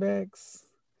 running backs.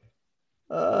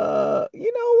 You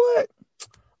know what?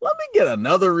 Let me get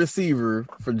another receiver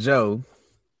for Joe.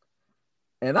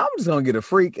 And I'm just gonna get a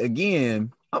freak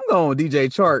again. I'm going with DJ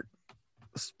Chark.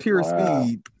 Pure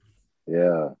speed.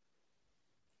 Yeah.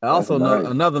 Also,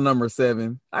 another number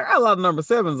 7. I got a lot of number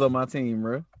 7s on my team,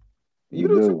 bro. You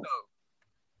do too,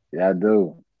 though. Yeah, I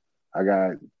do. I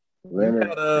got Leonard.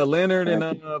 You got Leonard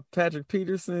and Patrick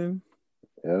Peterson.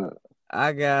 Yeah.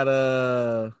 I got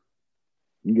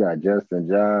You got Justin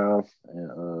Giles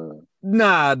and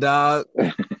Nah, dog.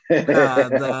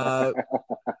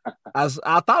 I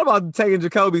thought about taking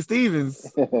Jacoby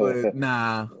Stevens, but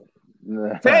nah.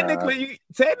 Technically,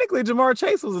 Jamar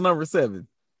Chase was a number 7.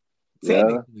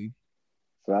 Technically.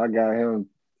 So I got him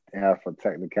for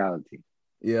technicality.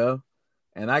 Yeah.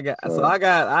 And I got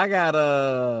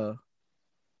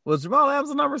was Jamal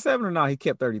Adams a number 7 or no? He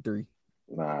kept 33.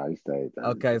 Nah, he stayed 33.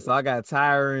 Okay, so I got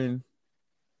Tyron.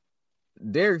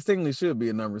 Derek Stingley should be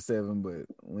a number 7, but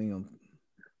we don't.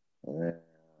 Yeah,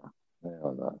 I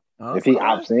don't know. Oh, if he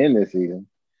opts in this season.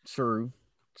 True.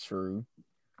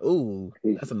 Ooh,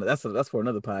 that's for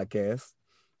another podcast.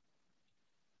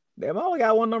 Damn, I only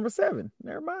got one number 7.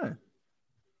 Never mind.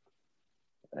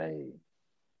 Hey.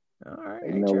 All right.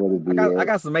 I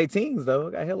got some 18s though.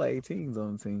 I got hella 18s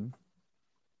on the team.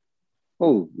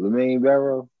 Who? Lamine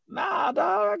Barrow? Nah,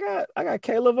 dog. I got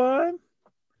Caleb Vaughn.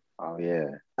 Oh yeah.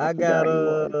 I got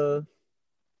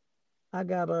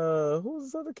who's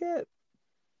this other cat?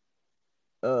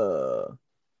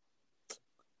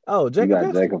 Jacob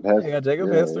Hester. Jacob Hester. I got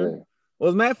Jacob Hester. Yeah.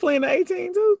 Was Matt Flynn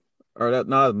 18 too? Or that?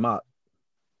 No, it's Mott.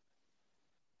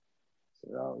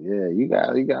 So yeah, you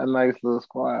got a nice little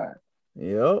squad.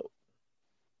 Yep.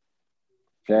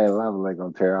 Chad Lavalette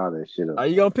gonna tear all that shit up. Are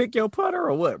you gonna pick your punter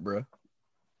or what, bro?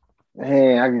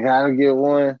 Man, I gotta get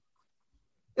one.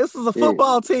 This is a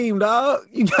football team, dog.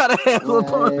 You gotta have a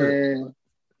punter.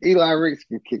 Eli Ricks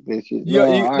can kick that shit. You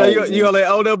gonna let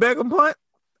Odell Beckham punt?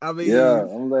 I mean, yeah,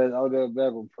 I'm letting Odell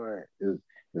Beckham punt. As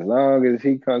long as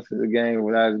he comes to the game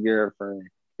without his girlfriend,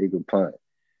 he can punt.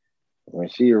 When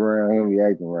she around him, he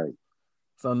acting right.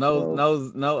 So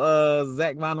no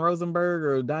Zach Von Rosenberg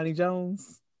or Donnie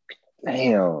Jones?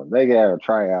 Damn, they got a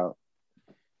tryout.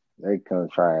 They come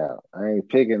try out. I ain't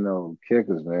picking no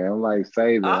kickers, man. I'm like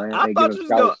Saban. I ain't getting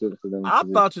scholarships for them. I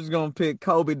thought you was gonna pick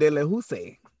Kobe De La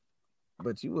Houssaye.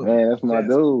 But you man, that's my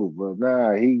dude. But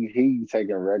nah, he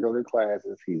taking regular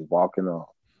classes. He's walking on.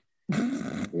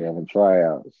 We having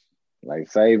tryouts. Like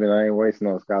Saban, I ain't wasting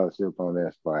no scholarship on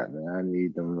that spot, man. I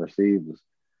need them receivers.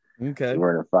 Okay.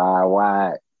 Running 5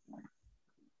 wide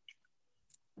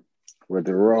with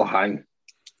the Rohan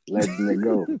letting it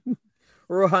go.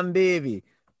 Rohan Davey.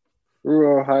 I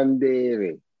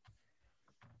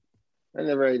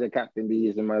never had a Captain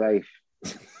Bees in my life.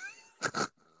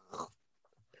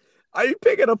 Are you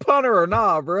picking a punter or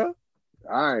nah, bro?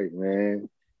 All right, man.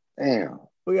 Damn.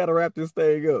 We got to wrap this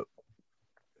thing up.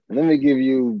 Let me give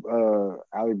you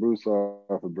Ali Broussard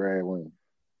for Brad Wayne.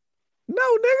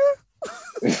 No,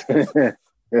 nigga.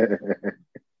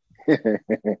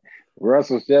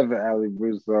 Russell Shepard, Ali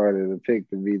Broussard is a pick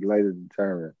to be later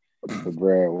determined for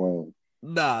Brad Wayne.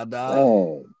 Nah.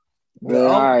 The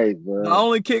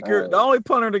only kicker, the only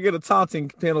punter to get a taunting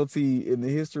penalty in the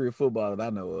history of football that I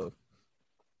know of.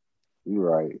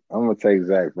 You're right. I'm gonna take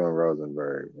Zach Van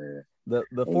Rosenberg, man. The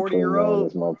 40-year-old.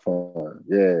 That's my fun.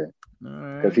 Yeah,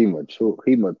 because he mature.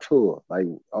 He mature. Like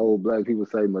old black people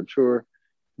say, mature.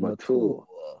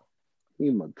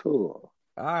 He mature.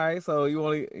 All right, so you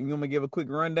want to give a quick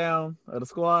rundown of the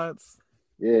squads?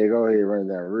 Yeah, go ahead, run it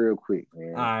down real quick,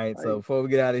 man. All right, so before we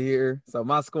get out of here, so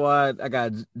my squad, I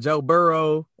got Joe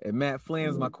Burrow and Matt Flynn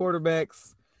as my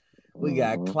quarterbacks. We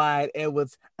got Clyde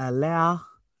Edwards-Helaire,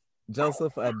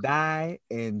 Joseph Adai,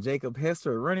 and Jacob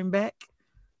Hester at running back.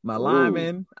 My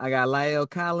linemen, I got La'el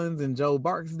Collins and Joe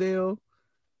Barksdale.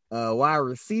 Wide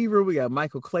receiver, we got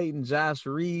Michael Clayton, Josh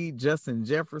Reed, Justin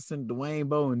Jefferson, Dwayne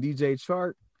Bowe, and DJ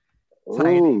Chark.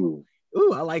 Tight end.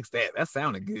 Ooh, I like that. That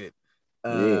sounded good.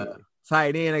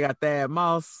 Tight end, I got Thad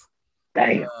Moss.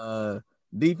 Damn.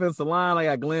 Defensive line, I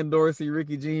got Glenn Dorsey,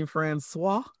 Ricky Jean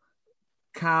Francois,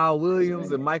 Kyle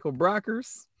Williams, and Michael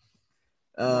Brockers.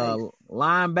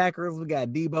 Linebackers, we got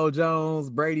Debo Jones,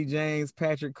 Brady James,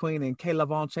 Patrick Queen, and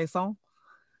K'Lavon Chaisson.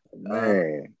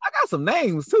 Man, I got some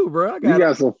names too, bro. You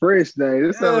got some French names.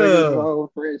 This sounds like a whole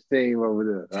French team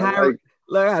over there. I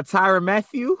got Tyrann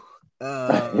Mathieu,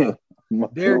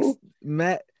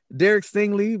 Derek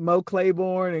Stingley, Mo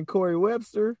Claiborne, and Corey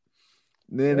Webster.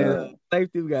 Then in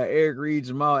safety, we got Eric Reed,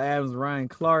 Jamal Adams, Ryan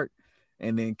Clark,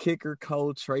 and then kicker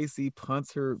Cole Tracy,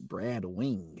 punter Brad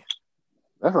Wing.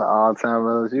 That's an all-time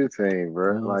LSU team,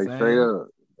 bro. You know like straight up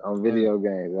on video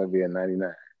games, that'd be a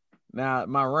 99. Now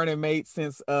my running mate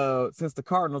since the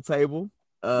Cardinal table,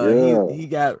 he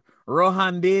got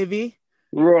Rohan Davey.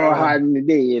 You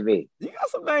got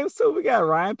some names too. We got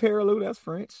Ryan Perilou, that's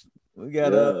French. We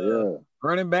got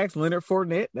running backs Leonard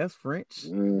Fournette, that's French.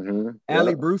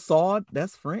 Ali Broussard,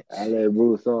 that's French. Ali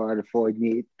Broussard,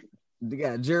 Fournette. We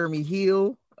got Jeremy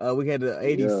Hill. We had the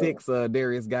 86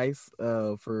 Darius Geis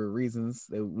for reasons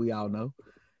that we all know.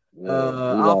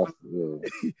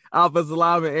 Offensive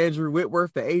lineman Andrew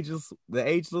Whitworth, the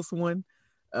ageless one.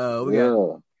 We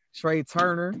got Trey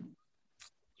Turner.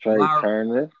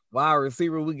 Wide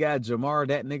receiver, we got Jamar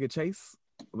that nigga Chase.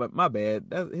 But my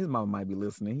bad. His mama might be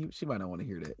listening. She might not want to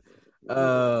hear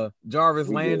that. Jarvis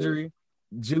Landry,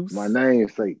 Juice. My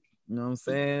namesake. You know what I'm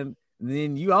saying?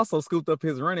 Then you also scooped up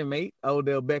his running mate,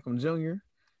 Odell Beckham Jr.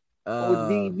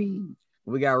 DB.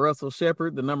 We got Russell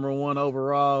Shepard, the number 1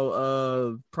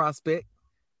 overall prospect.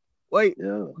 Wait,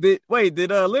 did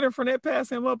Leonard Fournette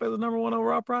pass him up as the number 1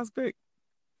 overall prospect?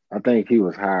 I think he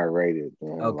was higher rated.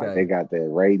 Man. Okay, like they got that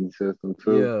rating system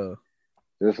too.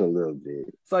 Yeah, just a little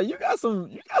bit. So you got some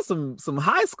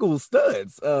high school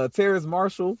studs. Terrace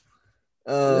Marshall.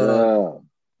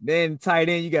 Then tight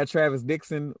end, you got Travis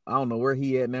Dixon. I don't know where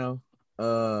he at now.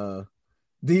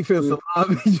 Defensive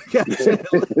lineman, you got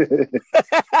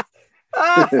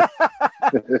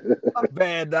my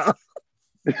bad, dog.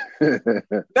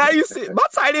 Now you see, my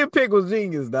tight end pick was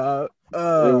genius, dog. It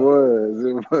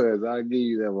was. I'll give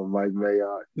you that one, Mike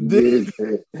Mayock.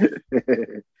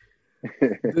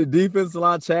 The defensive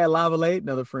line, Chad Lavalette,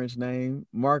 another French name.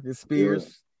 Marcus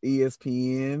Spears,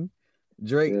 ESPN.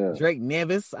 Drake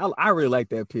Nevis. I really like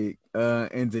that pick.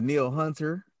 And Daniil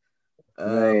Hunter.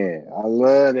 Man, I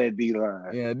love that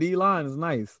D-line. Yeah, D-line is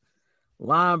nice.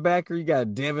 Linebacker, you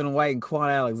got Devin White and Quan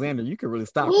Alexander. You can really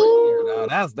stop right here,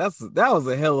 dog. That was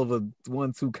a hell of a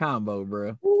 1-2 combo,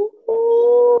 bro.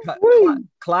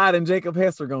 Clyde and Jacob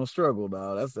Hester gonna struggle,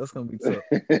 dog. That's gonna be tough.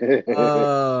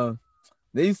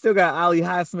 Then you still got Ali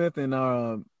Highsmith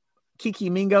and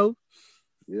Kiki Mingo.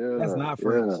 Yeah, that's not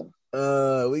French.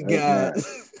 We got that's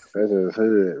his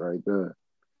hood right there.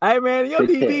 Hey man, your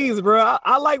DBs, bro.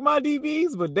 I like my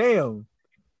DBs, but damn,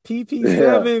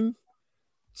 PP7,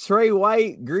 Trey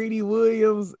White, Greedy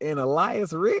Williams, and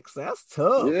Elias Ricks. That's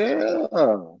tough. Yeah.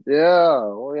 Oh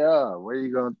yeah. Where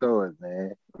you gonna throw it,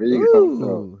 man? Where you gonna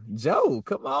throw it? Joe,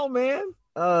 come on, man.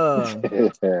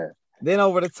 Then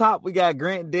over the top, we got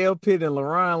Grant Delpit and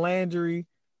LaRon Landry,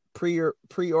 pre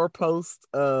or post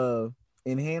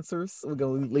enhancers. We're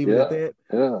gonna leave it at that.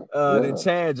 Then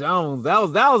Chad Jones. That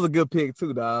was a good pick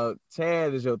too, dog.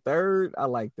 Chad is your third. I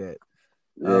like that.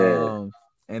 Yeah.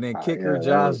 And then kicker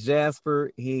Josh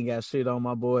Jasper. He ain't got shit on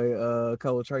my boy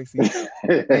Cole Tracy.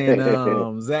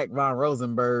 And Zach Von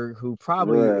Rosenberg, who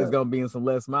probably is gonna be in some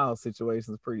Les Miles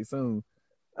situations pretty soon.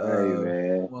 Hey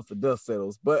man. Once the dust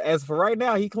settles. But as for right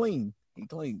now, he clean. He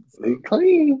clean. So. He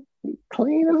clean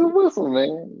as a whistle,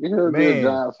 man. You heard a good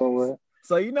job somewhere.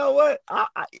 So you know what?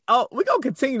 We're gonna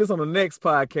continue this on the next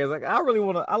podcast. Like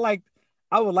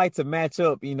I would like to match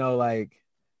up, you know, like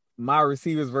my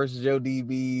receivers versus your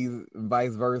DBs, and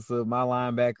vice versa, my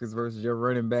linebackers versus your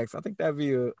running backs. I think that'd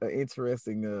be an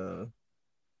interesting a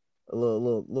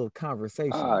little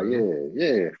conversation.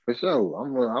 Yeah, for sure.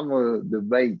 I'm gonna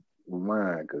debate with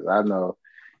mine because I know,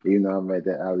 even though I made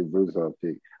that Ali Broussard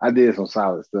pick, I did some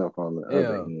solid stuff on the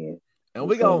other end. And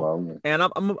we go, and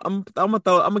I'm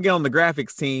gonna get on the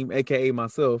graphics team, aka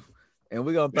myself, and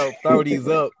we're gonna throw these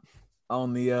up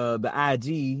on the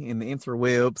IG and the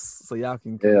interwebs so y'all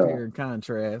can compare and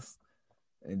contrast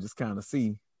and just kind of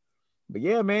see. But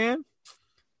yeah, man.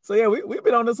 So yeah, we've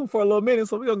been on this one for a little minute,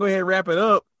 so we're gonna go ahead and wrap it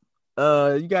up.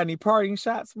 You got any parting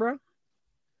shots, bro?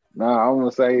 No, I'm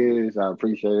gonna say is I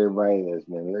appreciate everybody that's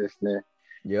been listening.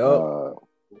 Yep.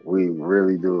 We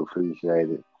really do appreciate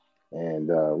it. And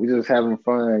we just having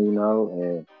fun, you know,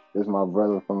 and this is my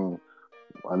brother from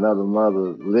another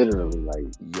mother, literally, like,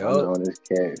 I've known this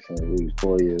cat since we was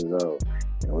 4 years old,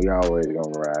 and we always gonna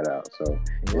ride out, so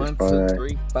it's 1, fun. 2,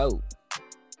 3, 4.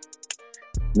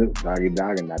 Snoop Doggy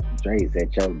Dogg and Dr. Dre's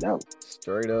at your door.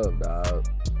 Straight up, dog.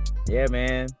 Yeah,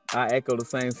 man, I echo the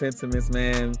same sentiments,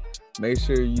 man. Make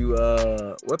sure you,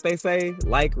 what they say,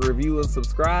 like, review, and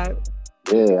subscribe.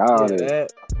 Yeah, all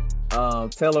that.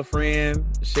 Tell a friend,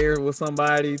 share it with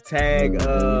somebody, tag,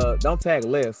 don't tag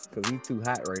Les because he's too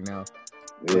hot right now.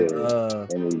 Yeah,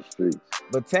 in these streets.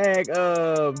 But tag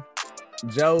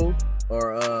Joe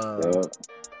or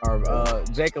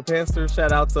Jacob Hester.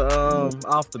 Shout out to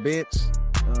Off the Bench.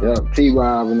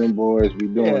 T-Rob and them boys be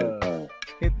doing it.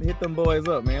 Hit them boys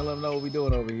up, man. Let them know what we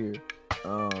doing over here.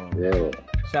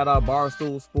 Shout out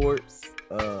Barstool Sports.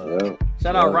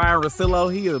 Shout out Ryan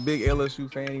Rosillo. He is a big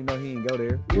LSU fan, even though he didn't go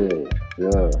there.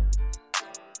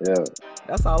 Yeah.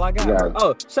 That's all I got.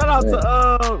 Shout out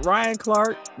to Ryan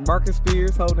Clark, Marcus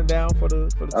Spears holding it down for the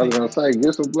team. I was gonna say,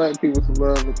 give some black people some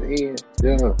love at the end.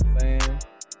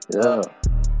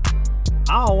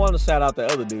 I don't want to shout out the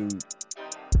other dude.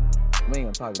 We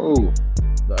ain't gonna talk about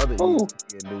the other dude,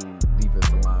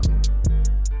 defensive lineman.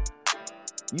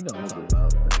 You know what I'm talking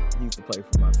about. He used to play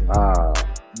for my team.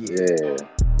 Yeah,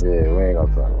 we ain't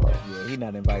gonna talk about it. Yeah, he's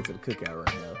not invited to the cookout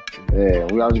right now. Yeah,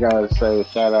 we always gotta say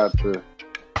shout out to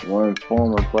one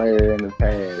former player in the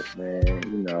past, man.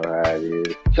 You know how it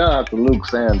is. Shout out to Luke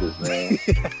Sanders, man.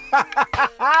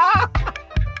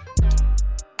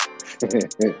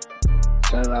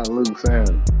 Shout out Luke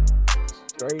Sanders.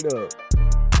 Straight up.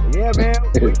 Yeah, man.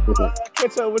 We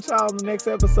catch up with y'all in the next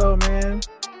episode, man.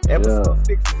 Episode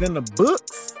 6 is in the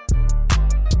books.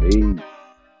 Peace.